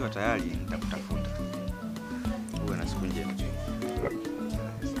 Siku nikiwa tayari nitakutafuta. Uwe na siku njema.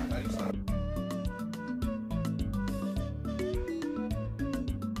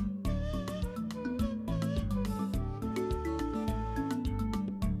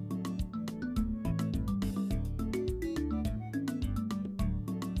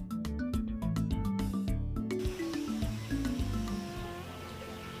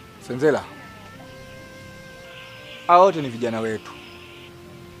 Senzela, hao wote ni vijana wetu,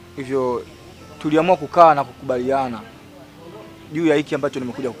 hivyo tuliamua kukaa na kukubaliana juu ya hiki ambacho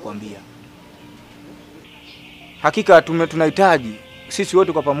nimekuja kukuambia. Hakika tunahitaji sisi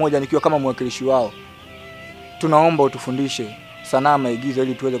wote kwa pamoja, nikiwa kama mwakilishi wao, tunaomba utufundishe sanaa maigizo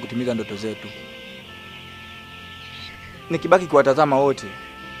ili tuweze kutimiza ndoto zetu. Nikibaki kuwatazama wote,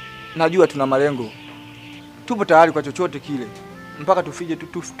 najua tuna malengo, tupo tayari kwa chochote kile mpaka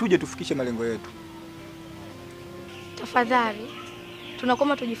tuje tufikishe malengo yetu. Tafadhali,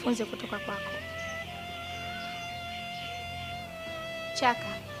 tunakuomba tujifunze kutoka kwako. Chaka,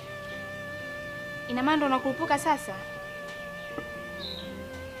 ina maana ndo unakurupuka sasa?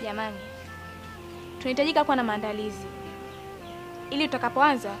 Jamani, tunahitajika kuwa na maandalizi ili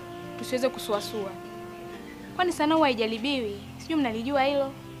tutakapoanza tusiweze kusuasua. Kwani sanaa haijaribiwi? Sijui mnalijua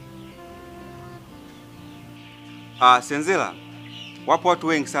hilo? Senzela, wapo watu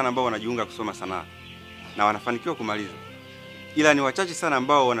wengi sana ambao wanajiunga kusoma sanaa na wanafanikiwa kumaliza. Ila ni wachache sana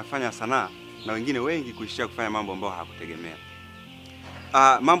ambao wanafanya sanaa na wengine wengi kuishia kufanya mambo ambayo hawakutegemea.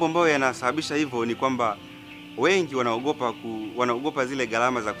 Mambo ambayo yanasababisha hivyo ni kwamba wengi wanaogopa zile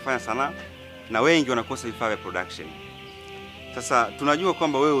gharama za kufanya sanaa na wengi wanakosa vifaa vya production. Sasa tunajua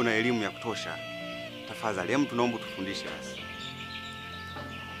kwamba wewe una elimu ya kutosha. Tafadhali, hebu tunaomba tufundishe basi.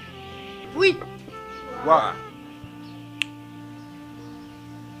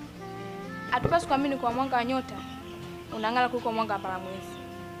 Hatupaswi kuamini kwa mwanga wa nyota unang'ara kuliko mwanga wa palamwezi.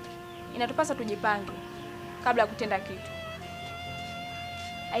 Inatupasa tujipange kabla ya kutenda kitu.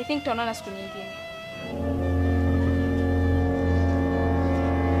 I think tunaona siku nyingine.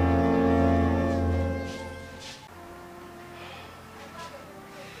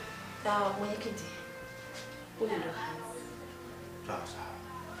 Sawa, mwenyekiti. Huyu ndo Hans. Sawa.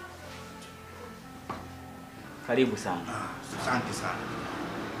 Karibu sana. Asante sana.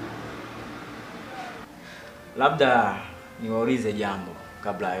 Labda niwaulize jambo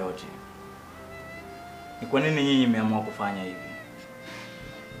kabla ya yote. Ni kwa nini nyinyi mmeamua kufanya hivi?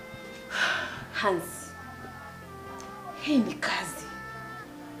 Hans, hii ni kazi.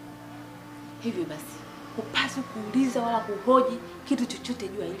 Hivyo basi, hupaswi kuuliza wala kuhoji kitu chochote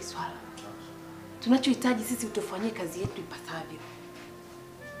juu ya hili swala. Tunachohitaji sisi utufanyie kazi yetu ipasavyo.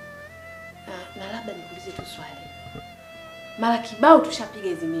 Na labda nikuulize tu swali. Mara kibao tushapiga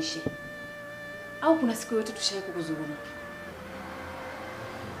ezimishe. Au kuna siku yote tushawahi kukudhulumu?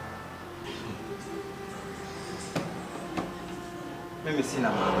 Mimi sina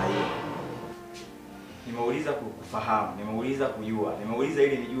maana hiyo. Nimeuliza kufahamu, nimeuliza kujua, nimeuliza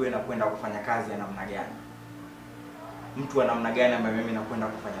ili nijue na kwenda kufanya kazi ya namna gani. Mtu wa namna gani ambaye mimi nakwenda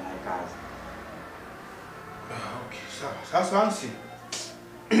kufanya naye kazi. Okay, sawa. Sasa Ansi.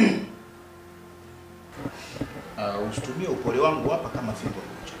 Usitumie upole wangu hapa kama fimbo ya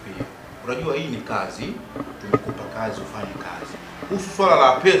kuchapia. Unajua hii ni kazi, tumekupa kazi ufanye kazi. Kuhusu swala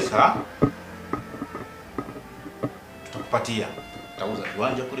la pesa tutakupatia. Tutauza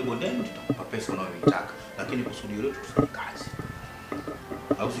viwanja kule bondeni, tutakupa pesa unayoitaka. Lakini kusudi letu tufanye kazi.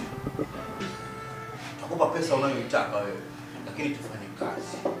 Au si? Tutakupa pesa unayoitaka wewe, lakini tufanye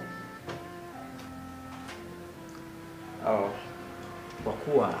kazi. Kwa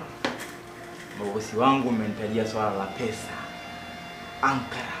kuwa bosi wangu umenitajia swala la pesa,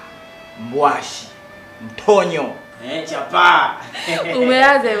 ankara, mbwashi, mtonyo, chapa.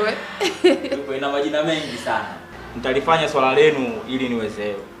 Umeanza wewe. Yupo ina majina mengi sana. Nitalifanya swala lenu ili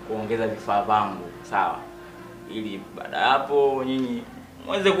niweze kuongeza vifaa vangu, sawa? Ili baada hapo nyinyi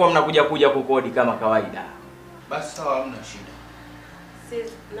mweze kuwa mnakuja kukodi kama kawaida. Basi sawa, hamna shida.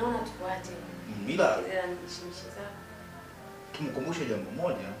 Sisi naona tufuate. Bila Shimishi zako. tumkumbushe jambo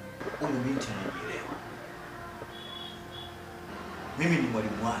moja, huyu binti anajielewa. Mimi ni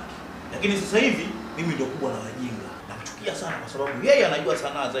mwalimu wake. Lakini sasa hivi mimi ndio kubwa na wajinga. Namchukia sana kwa sababu yeye anajua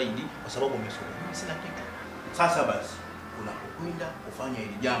sanaa zaidi kwa sababu amesoma. Mimi sina kitu. Sasa basi unapokwenda kufanya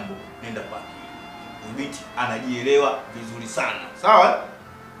hili jambo nenda kwa akili. Huyu binti anajielewa vizuri sana. Sawa?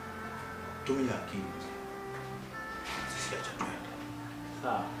 Tumia akili. Sisi acha twende.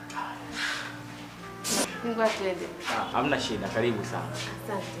 Sawa. Mungu atuende. Hamna shida, karibu sana.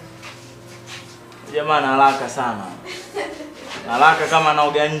 Asante. Jamaa na haraka sana. Haraka kama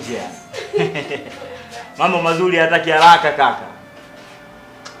naoga nje. Mambo mazuri hataki haraka kaka.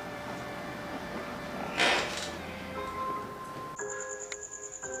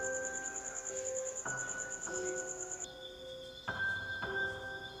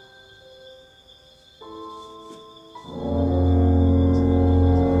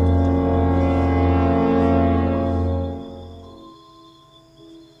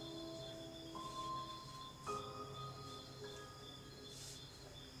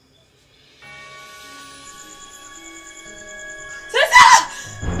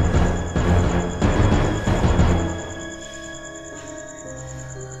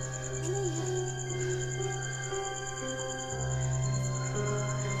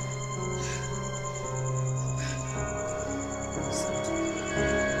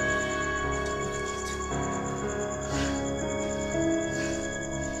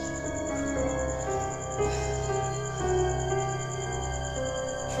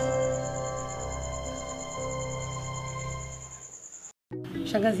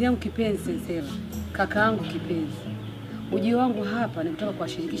 Shangazi yangu kipenzi Sensela, kaka yangu kipenzi. Ujio wangu hapa ni kutaka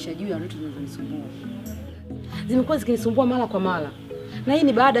kuwashirikisha juu ya vitu vinavonisumbua. Zimekuwa zikinisumbua mara kwa mara. Na hii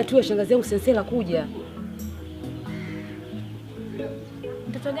ni baada tu ya shangazi yangu Sensela kuja.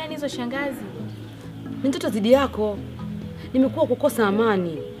 Mtoto gani hizo shangazi? Ni mtoto zidi yako. Nimekuwa kukosa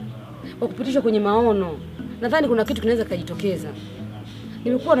amani. Kwa kupitishwa kwenye maono. Nadhani kuna kitu kinaweza kujitokeza.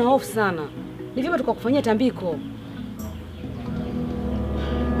 Nimekuwa na hofu sana. Ni vyema tukakufanyia tambiko.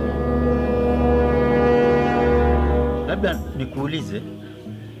 Labda nikuulize,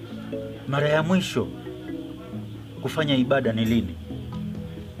 mara ya mwisho kufanya ibada ni lini?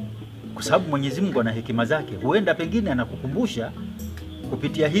 Kwa sababu Mwenyezi Mungu ana hekima zake, huenda pengine anakukumbusha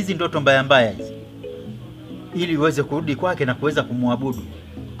kupitia hizi ndoto mbaya mbaya hizi ili uweze kurudi kwake na kuweza kumwabudu.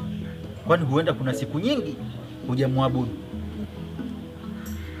 Kwani huenda kuna siku nyingi hujamwabudu.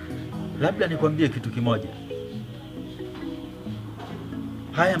 Labda nikwambie kitu kimoja.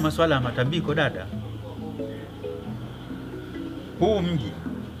 Haya masuala ya matambiko dada, huu mji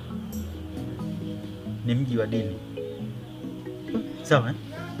ni mji wa dini. Sawa eh?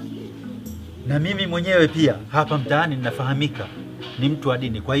 Na mimi mwenyewe pia hapa mtaani ninafahamika ni mtu wa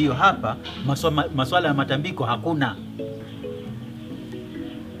dini. Kwa hiyo hapa masuala ya matambiko hakuna.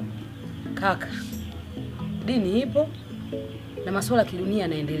 Kaka, dini ipo na masuala ya kidunia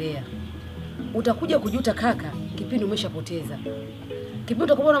yanaendelea. Utakuja kujuta kaka, kipindi umeshapoteza. Kipindi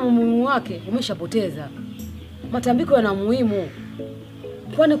utakuwa na umuhimu wake umeshapoteza. Matambiko yana muhimu.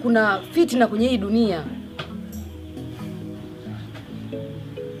 Kwani kuna fitina kwenye hii dunia.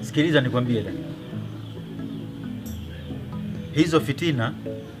 Sikiliza nikwambie dada. Hizo fitina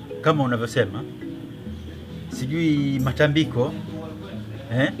kama unavyosema, sijui matambiko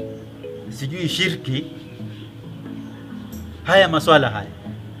sijui shirki. Haya maswala haya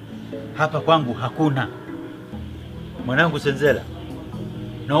hapa kwangu hakuna. Mwanangu Senzela,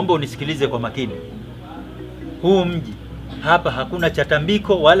 naomba unisikilize kwa makini. Huu mji hapa hakuna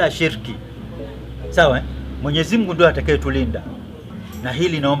chatambiko wala shirki. Sawa eh? Mwenyezi Mungu ndio atakayetulinda. Na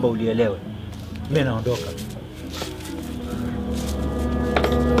hili naomba ulielewe. Mimi naondoka.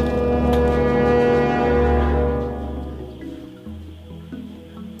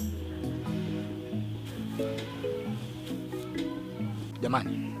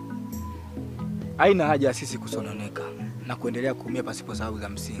 Jamani, haina haja ya sisi kusononeka na kuendelea kuumia pasipo sababu za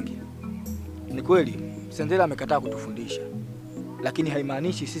msingi. Ni kweli Senzela amekataa kutufundisha, lakini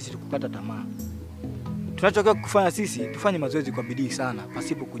haimaanishi sisi tukukata tamaa. Tunachotakiwa kufanya sisi, tufanye mazoezi kwa bidii sana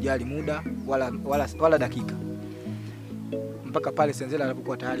pasipo kujali muda wala dakika, mpaka pale Senzela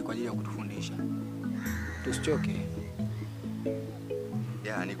anapokuwa tayari kwa ajili ya kutufundisha. Tusichoke.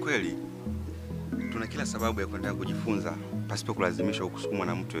 Ya, ni kweli tuna kila sababu ya kuendelea kujifunza pasipo kulazimishwa kusukumwa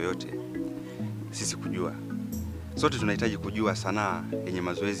na mtu yoyote. Sisi kujua, sote tunahitaji kujua sanaa yenye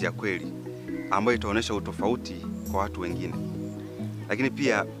mazoezi ya kweli ambayo itaonesha utofauti kwa watu wengine, lakini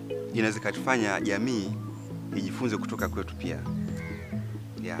pia inaweza kutufanya jamii ijifunze kutoka kwetu pia.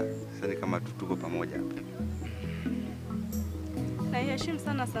 Ya, sasa kama tuko pamoja hapa. Naiheshimu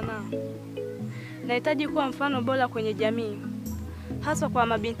sana sanaa. Nahitaji kuwa mfano bora kwenye jamii, hasa kwa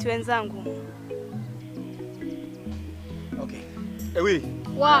mabinti wenzangu. Okay. Ewi.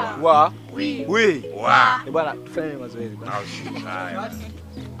 Wa. Wa. Wi. Wi. Wa. Bwana, tufanye mazoezi kwanza. Haya.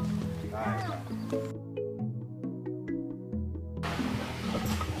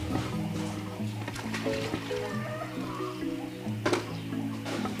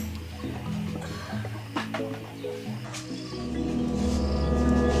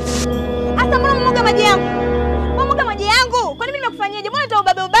 Asa, mbona mmoga maji yangu? Mbona mmoga maji yangu? Kwani mimi nimekufanyaje? Mbona uta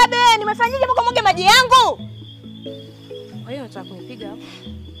ubabe? Nimefanyaje mpaka mmoga maji yangu? Kwa hiyo unataka kunipiga hapo?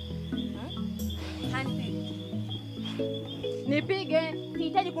 Nipige?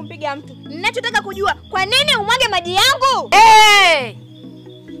 Sihitaji kumpiga mtu. Ninachotaka kujua, kwa nini umwage maji yangu?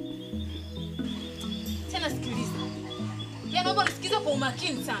 Tena sikiliza. Yaani naomba nisikize kwa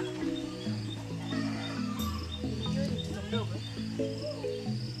umakini sana.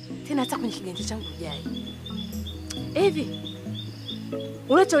 Tena hata kwenye kiganja changu hujai. Hivi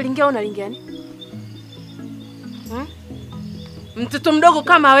unacholingia unalingia nini? Mtoto mdogo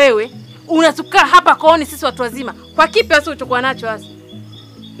kama wewe unatukaa hapa kooni sisi watu wazima. Kwa kipi hasa ulichokuwa nacho hasa?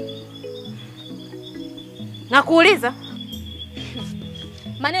 Nakuuliza.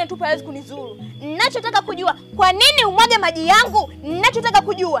 Maneno tu hawezi kunizuru. Ninachotaka kujua, kwa nini umwage maji yangu? Ninachotaka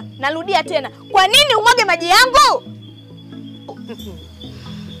kujua, narudia tena, kwa nini umwage maji yangu?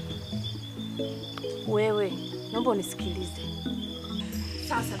 Wewe, naomba unisikilize.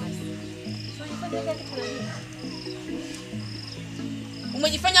 Sasa basi.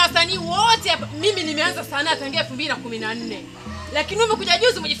 Umejifanya wasanii wote hapa. Mimi nimeanza sanaa tangia 2014. Lakini umekuja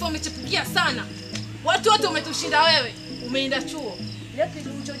juzi umejifanya umechipukia sana. Watu wote umetushinda wewe. Umeenda chuo. Leo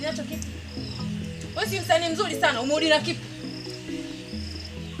kilichonacho kipi? Wewe si msanii mzuri sana, umerudi na kipi?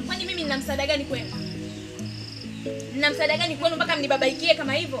 Kwani mimi nina msaada gani kwenu? Nina msaada gani kwenu mpaka mnibabaikie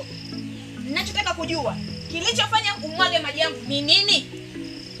kama hivyo? Ninachotaka kujua, kilichofanya umwage maji yangu ni nini?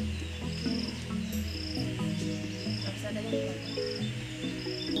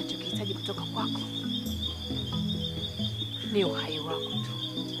 Ninachokihitaji kutoka kwako ni uhai wako tu.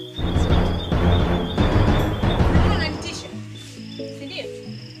 Unanitisha, si ndio?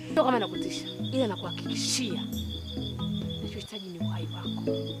 Sio kama nakutisha, ila nakuhakikishia ninachohitaji ni uhai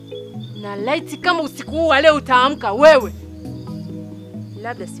wako. Na laiti kama usiku huu leo utaamka wewe,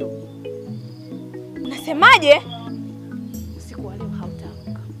 labda sio. Unasemaje? Usiku wa leo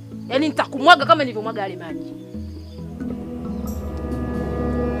hautaamka. Yaani nitakumwaga kama nilivyomwaga yale maji.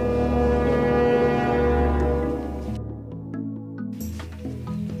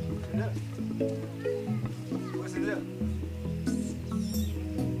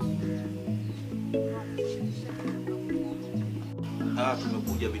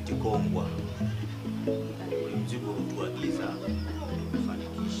 Tumekuja binti Kongwa. Ule mzigo utuagiza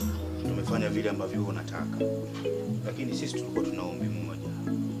tumefanikisha. Tumefanya vile ambavyo unataka. Lakini sisi tulikuwa tuna ombi moja.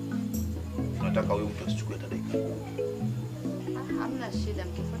 Tunataka huyu mtu asichukue hata dakika 10. Hamna shida,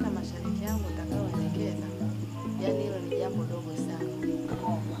 mkifuata mashariki yangu utakaoelekeza. Yaani hilo ni jambo dogo sana.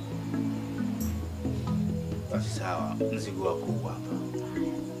 Basi sawa, mzigo wako hapa.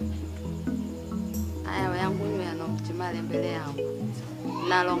 Aya yangu nywe yanomchimale mbele yangu.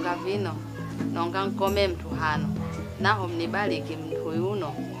 Nalonga vino, nonga nkome mtu hano. Naho mnibariki mtu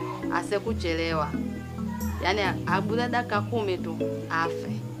yuno, asekuchelewa. Yaani abula dakika 10 tu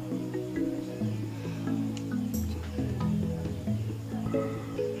afe.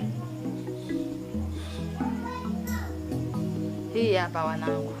 Hii hapa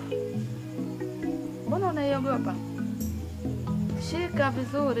wanangu. Mbona unaiogopa? Shika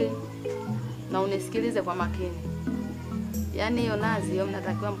vizuri na unisikilize kwa makini. Yaani hiyo nazi hiyo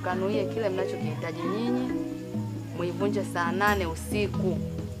mnatakiwa mkanuie kile mnachokihitaji nyinyi. Muivunje saa 8 usiku.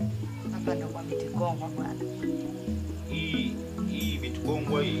 Hapa ndo kwa Mitikongwa bwana. Hii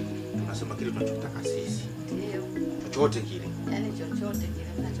Mitikongwa hii tunasema kile tunachotaka sisi. Ndio. Chochote kile. Yaani chochote kile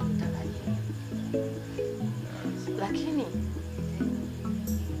mnachotaka nyinyi. Lakini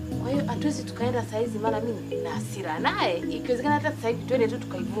kwa hiyo hatuwezi tukaenda saa hizi, maana mimi na hasira naye. Ikiwezekana hata sasa hivi twende tu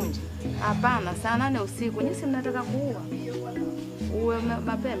tukaivunje. Hapana, saa 8 usiku. Nyinyi mnataka kuua. Uwe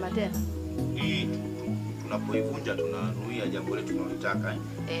mapema tena. Hii tunapoivunja tunanuia jambo letu tunalotaka.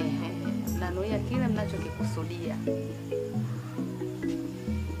 Mnanuia kile mnachokikusudia.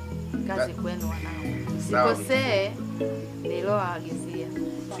 Kazi kwenu wanangu. Sikosee niloagizia.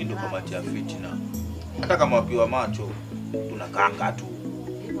 Si ndo kamati ya fitina. Hata kama wakiwa macho tunakanga tu.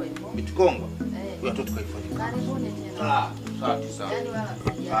 Mitikongwa. Watu tukaifanya. Karibuni tena. Asante sana. Yaani wala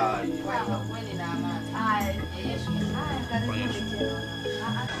msijali. Kwa kweli na amani. Haya, Yesu. Haya, karibuni tena.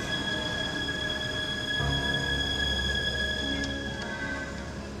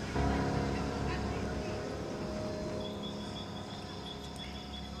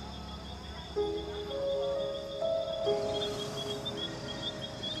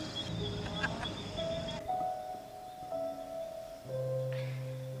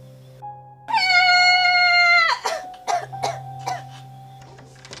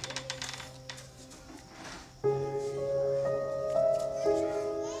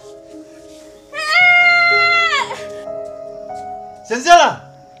 Senzela!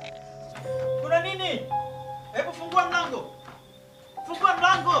 Kuna nini? Hebu fungua mlango. Fungua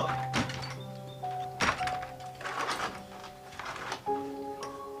mlango.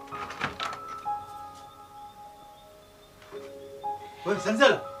 Wewe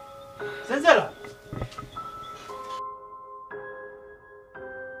Senzela. Senzela.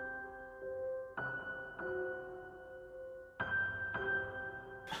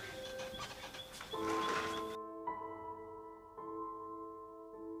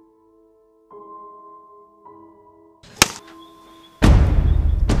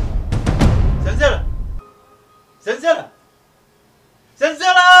 Senzela! Senzela!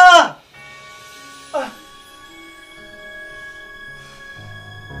 Senzela! Ah.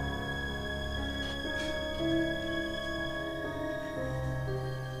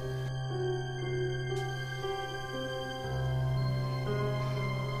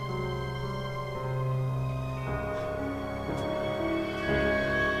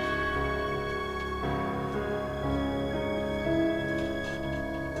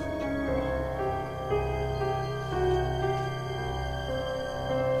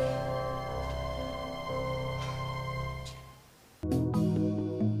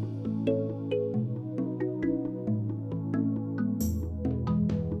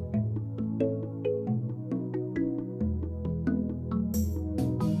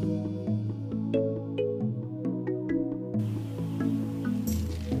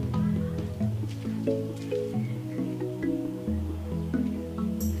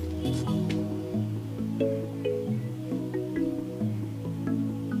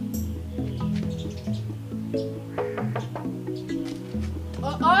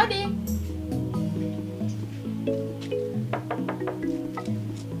 Odi.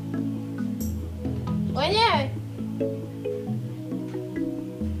 Wenyewe.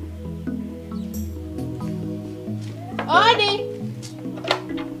 Odi.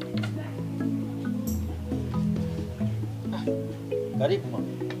 Karibu mama.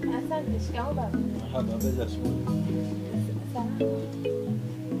 Asante, shikamoo baba. Marhaba, habari za asubuhi.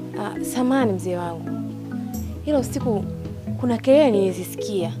 Samahani mzee wangu. Hilo usiku kuna kelele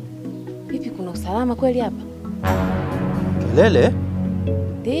nilizisikia. Vipi, kuna usalama kweli hapa? Kelele?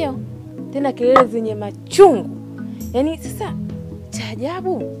 Ndio. Tena kelele zenye machungu. Yaani sasa cha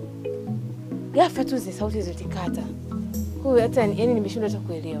ajabu. Ghafla tu zile sauti zotikata. Kwa hiyo hata yani nimeshindwa hata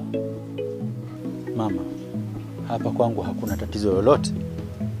kuelewa. Mama, hapa kwangu hakuna tatizo lolote.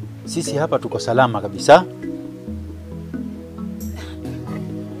 Sisi hapa tuko salama kabisa.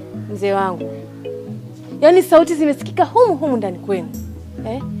 Mzee wangu. Yaani sauti zimesikika humu ndani kwenu.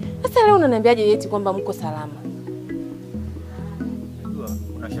 Sasa leo unaniambiaje eti kwamba mko salama? Unajua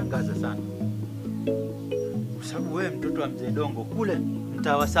unashangaza sana. Kwa sababu wewe mtoto wa mzee Dongo kule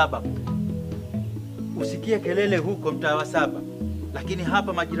mtaa wa 7. Usikie kelele huko mtaa wa 7. Lakini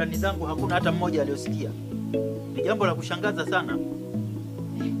hapa majirani zangu hakuna hata mmoja aliyosikia. Ni jambo la kushangaza sana.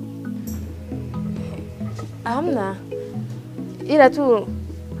 Hamna. Ila tu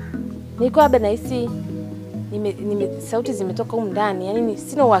nilikuwa labda nahisi sauti zimetoka huko ndani, yaani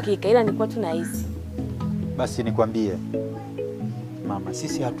sina uhakika, ila nilikuwa tu nahisi. Basi nikwambie mama,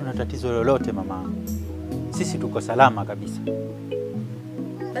 sisi hatuna tatizo lolote mama. Sisi tuko salama kabisa.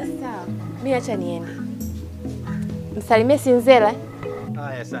 Basi sawa. Mimi acha niende. Msalimie Sinzela.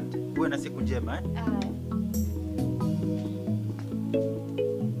 Haya, asante. Uwe na siku njema eh?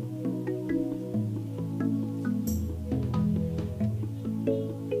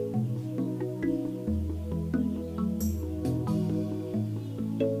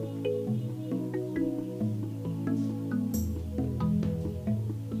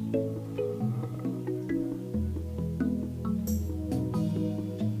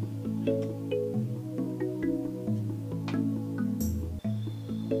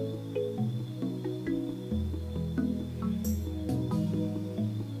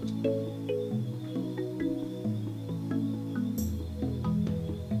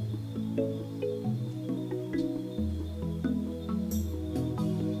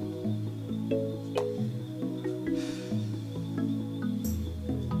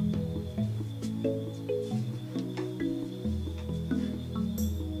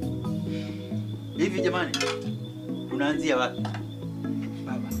 Hivi jamani, tunaanzia wapi?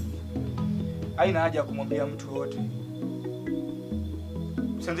 Baba, haina haja ya kumwambia mtu wote.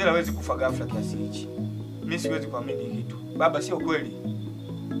 Sinzela hawezi kufa ghafla kiasi hichi. Mimi siwezi kuamini kitu. Baba, sio kweli.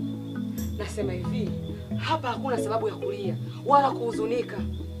 Nasema hivi, hapa hakuna sababu ya kulia wala kuhuzunika.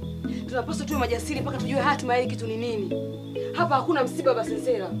 Tunapaswa tuwe majasiri mpaka tujue hatima ya kitu ni nini. Hapa hakuna msiba baba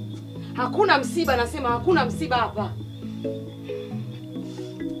Sinzela. Hakuna msiba, nasema hakuna msiba hapa.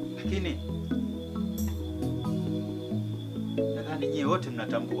 Lakini nadhani nyie wote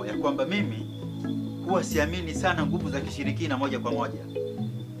mnatambua ya kwamba mimi huwa siamini sana nguvu za kishirikina moja kwa moja.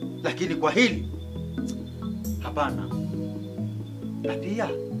 Lakini kwa hili hapana. Na pia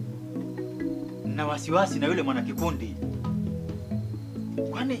na wasiwasi na yule mwanakikundi.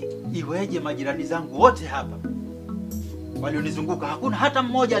 Kwani iweje majirani zangu wote hapa walionizunguka hakuna hata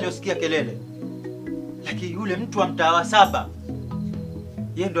mmoja aliyosikia kelele? Lakini yule mtu wa mtaa wa 7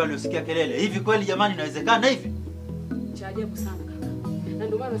 yeye ndo aliyosikia kelele. Hivi kweli jamani, inawezekana hivi? Cha ajabu sana kaka. Na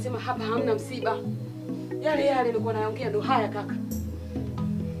ndio maana nasema hapa hamna msiba. Yale nilikuwa naongea ndo haya kaka.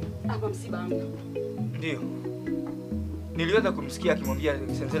 Hapa msiba hamna. Ndio. Niliweza kumsikia akimwambia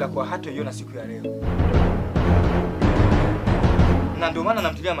Sinzela kwa hatoiona siku ya leo. Na ndio maana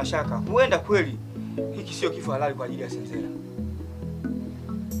namtilia mashaka. Huenda kweli hiki sio kifo halali kwa ajili ya Sinzela.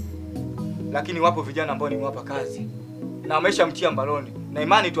 Lakini wapo vijana ambao nimewapa kazi na wameshamtia mbaloni, na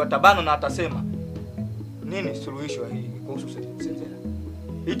imani tu atabana na atasema nini suluhisho hili kuhusu Sinzela.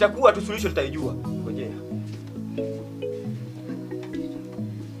 Itakuwa tu suluhisho tutaijua. Ngojea.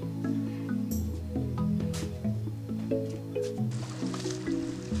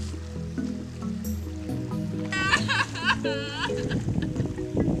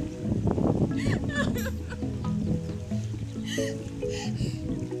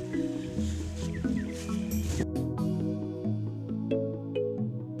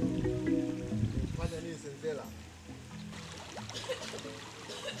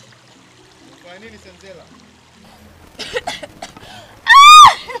 Nini Sinzela?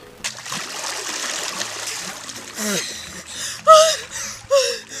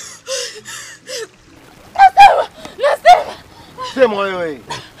 Nasema. Sema wewe.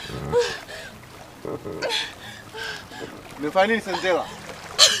 Umefanya nini Sinzela?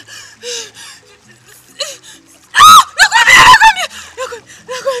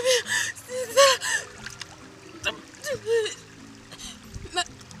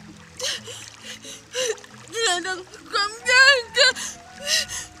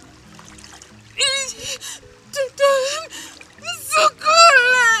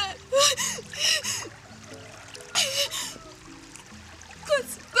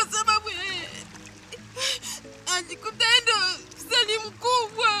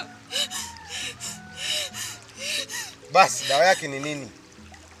 Basi dawa yake ni nini?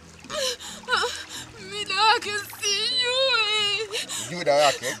 Mimi dawa yake sijui. Sijui dawa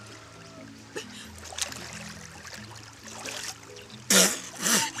yake?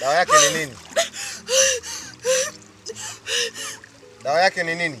 Dawa yake ni nini? Dawa yake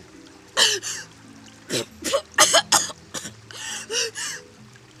ni nini?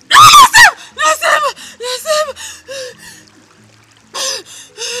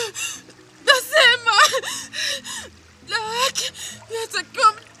 Nasema dawa yake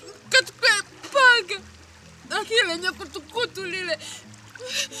inatakiwa mkachukue panga na kile lenye kutukutu lile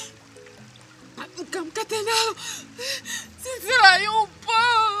mkamkate nalo. Sinzela yupo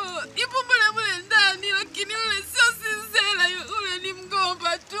mule ndani, lakini yule sio Sinzela, yule ni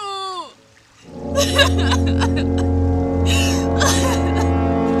mgomba tu.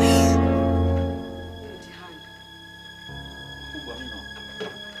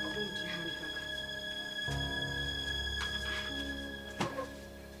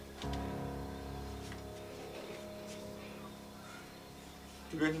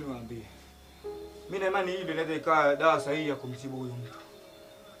 Tulieni niwaambie. Mimi na imani hii ndio inaweza ikawa dawa sahihi ya kumtibu huyu mtu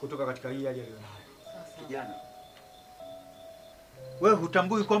kutoka katika hii hali aliyonayo. Kijana, wewe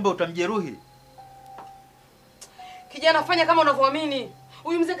hutambui kwamba utamjeruhi? Kijana, fanya kama unavyoamini.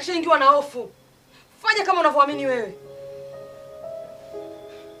 Huyu mzee kashaingiwa na hofu. Fanya kama unavyoamini wewe.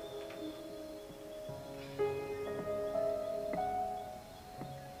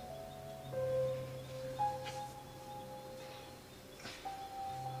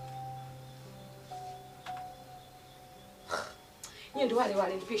 Nyie ndio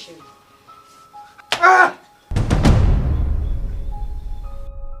wale nipishe. Ah!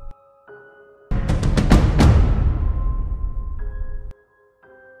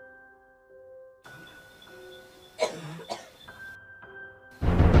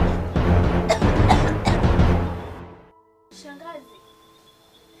 Shangazi.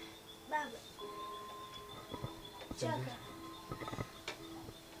 Baba. Chaka.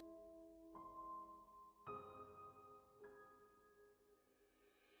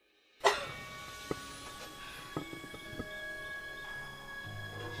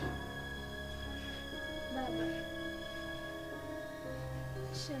 Baba.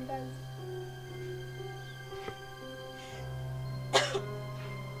 Shangazi.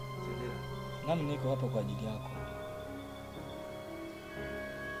 Nami niko hapa kwa ajili yako.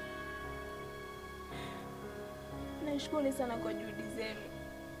 Nashukuru sana kwa juhudi zenu.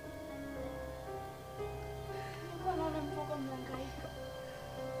 Nilikuwa naona mtoka mnahangaika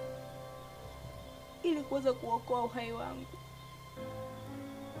ili kuweza kuokoa uhai wangu.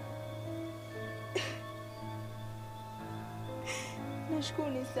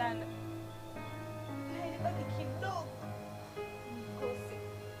 Nashukuru sana. Na ilibaki kidogo nikose.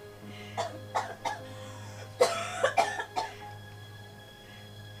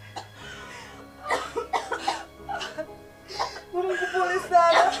 Mungu pole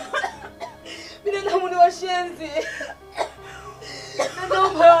sana. Binadamu ni washenzi. Na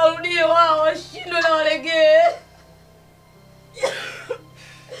naomba warudie wao, washindwe na walegee.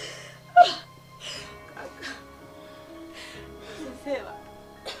 Sema.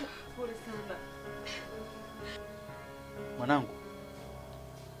 Pole sana. Mwanangu,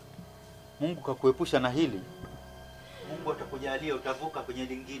 Mungu kakuepusha na hili. Mungu atakujalia utavuka kwenye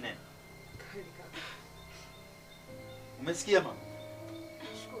lingine. Umesikia mama?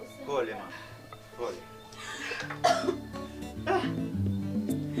 Pole mama. Pole.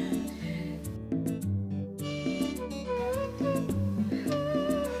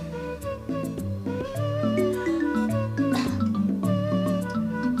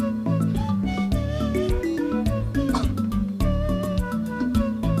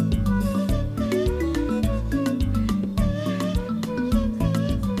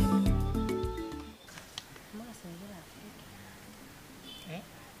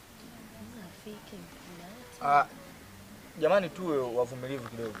 Jamani, tuwe wavumilivu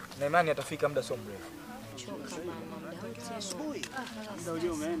kidogo. Na imani atafika muda sio mrefu. Muda ule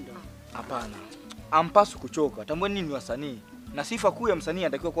umeenda. Hapana. Ampaswi kuchoka. Tambueni ni wasanii. Na sifa kuu ya msanii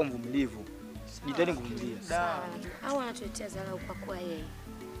anatakiwa kuwa mvumilivu. Jitahidi kuvumilia. Au anatuletea dharau kwa kuwa yeye?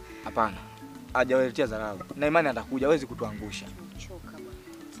 Hapana. Hajawaletea dharau. Na imani atakuja, hawezi kutuangusha. Choka bwana.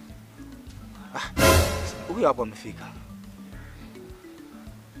 Huyu hapo amefika.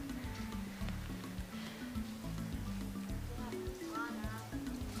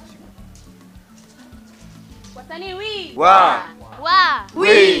 Wasanii wi. Wa.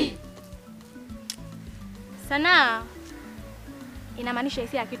 Wi. Sanaa inamaanisha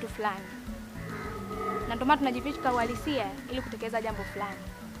hisia ya kitu fulani. Na ndio maana tunajificha uhalisia ili kutekeleza jambo fulani.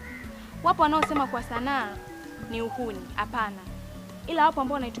 Wapo wanaosema kwa sanaa ni uhuni, hapana. Ila wapo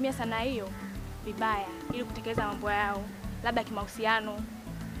ambao wanaitumia sanaa hiyo vibaya ili kutekeleza mambo yao, labda kimahusiano.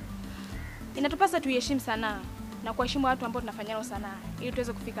 Inatupasa tuiheshimu sanaa na kuheshimu watu ambao tunafanya nao sanaa ili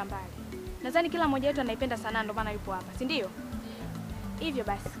tuweze kufika mbali. Nadhani kila mmoja wetu anaipenda sanaa, ndio maana yupo hapa, si ndio? Hivyo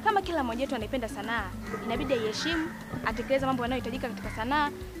basi, kama kila mmoja wetu anaipenda sanaa, inabidi aiheshimu, atekeleze mambo yanayohitajika katika sanaa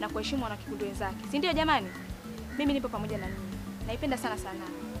na kuheshimu wanakikundi wenzake. Si ndio jamani? Mimi nipo pamoja na ninyi. Naipenda sana sanaa.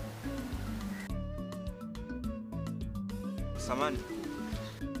 Samani.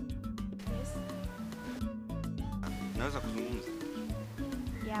 Yes. Naweza kuzungumza?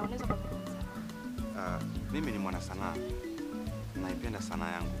 Ya, unaweza kuzungumza. Mimi ni mwana sanaa. Naipenda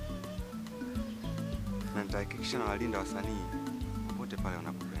sanaa yangu. Na nitahakikisha na walinda wasanii popote pale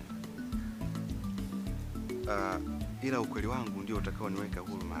wanapokwenda. ila ukweli wangu ndio utakao niweka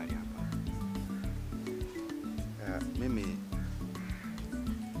huru mahali hapa. Mimi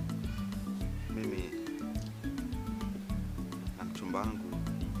na mchumba wangu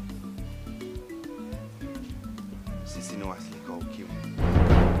sisi ni waathirika wa ukimwi.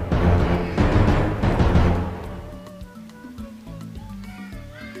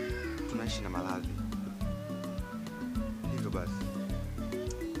 Tunaishi na maradhi. Hivyo basi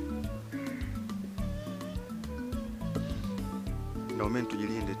naomba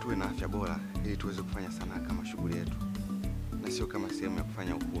tujilinde, tuwe na afya bora ili tuweze kufanya sanaa kama shughuli yetu na sio kama sehemu ya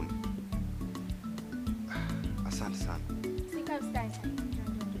kufanya uhuni. Asante sana. Sika ustani.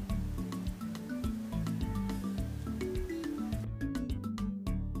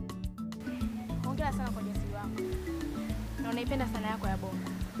 Hongera sana kwa ujasiri wako. Na unaipenda sana yako ya Bongo.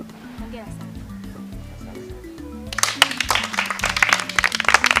 Hongera sana.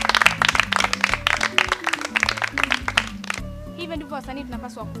 Hivyo ndivyo wasanii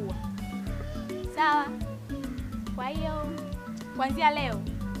tunapaswa kuwa. Sawa? Kwa hiyo kuanzia leo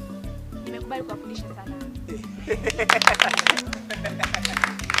nimekubali kuwafundisha sana.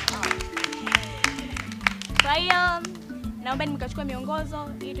 Kwa hiyo naomba nimkachukua miongozo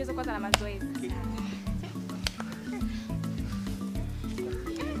ili tuweze kuanza na mazoezi.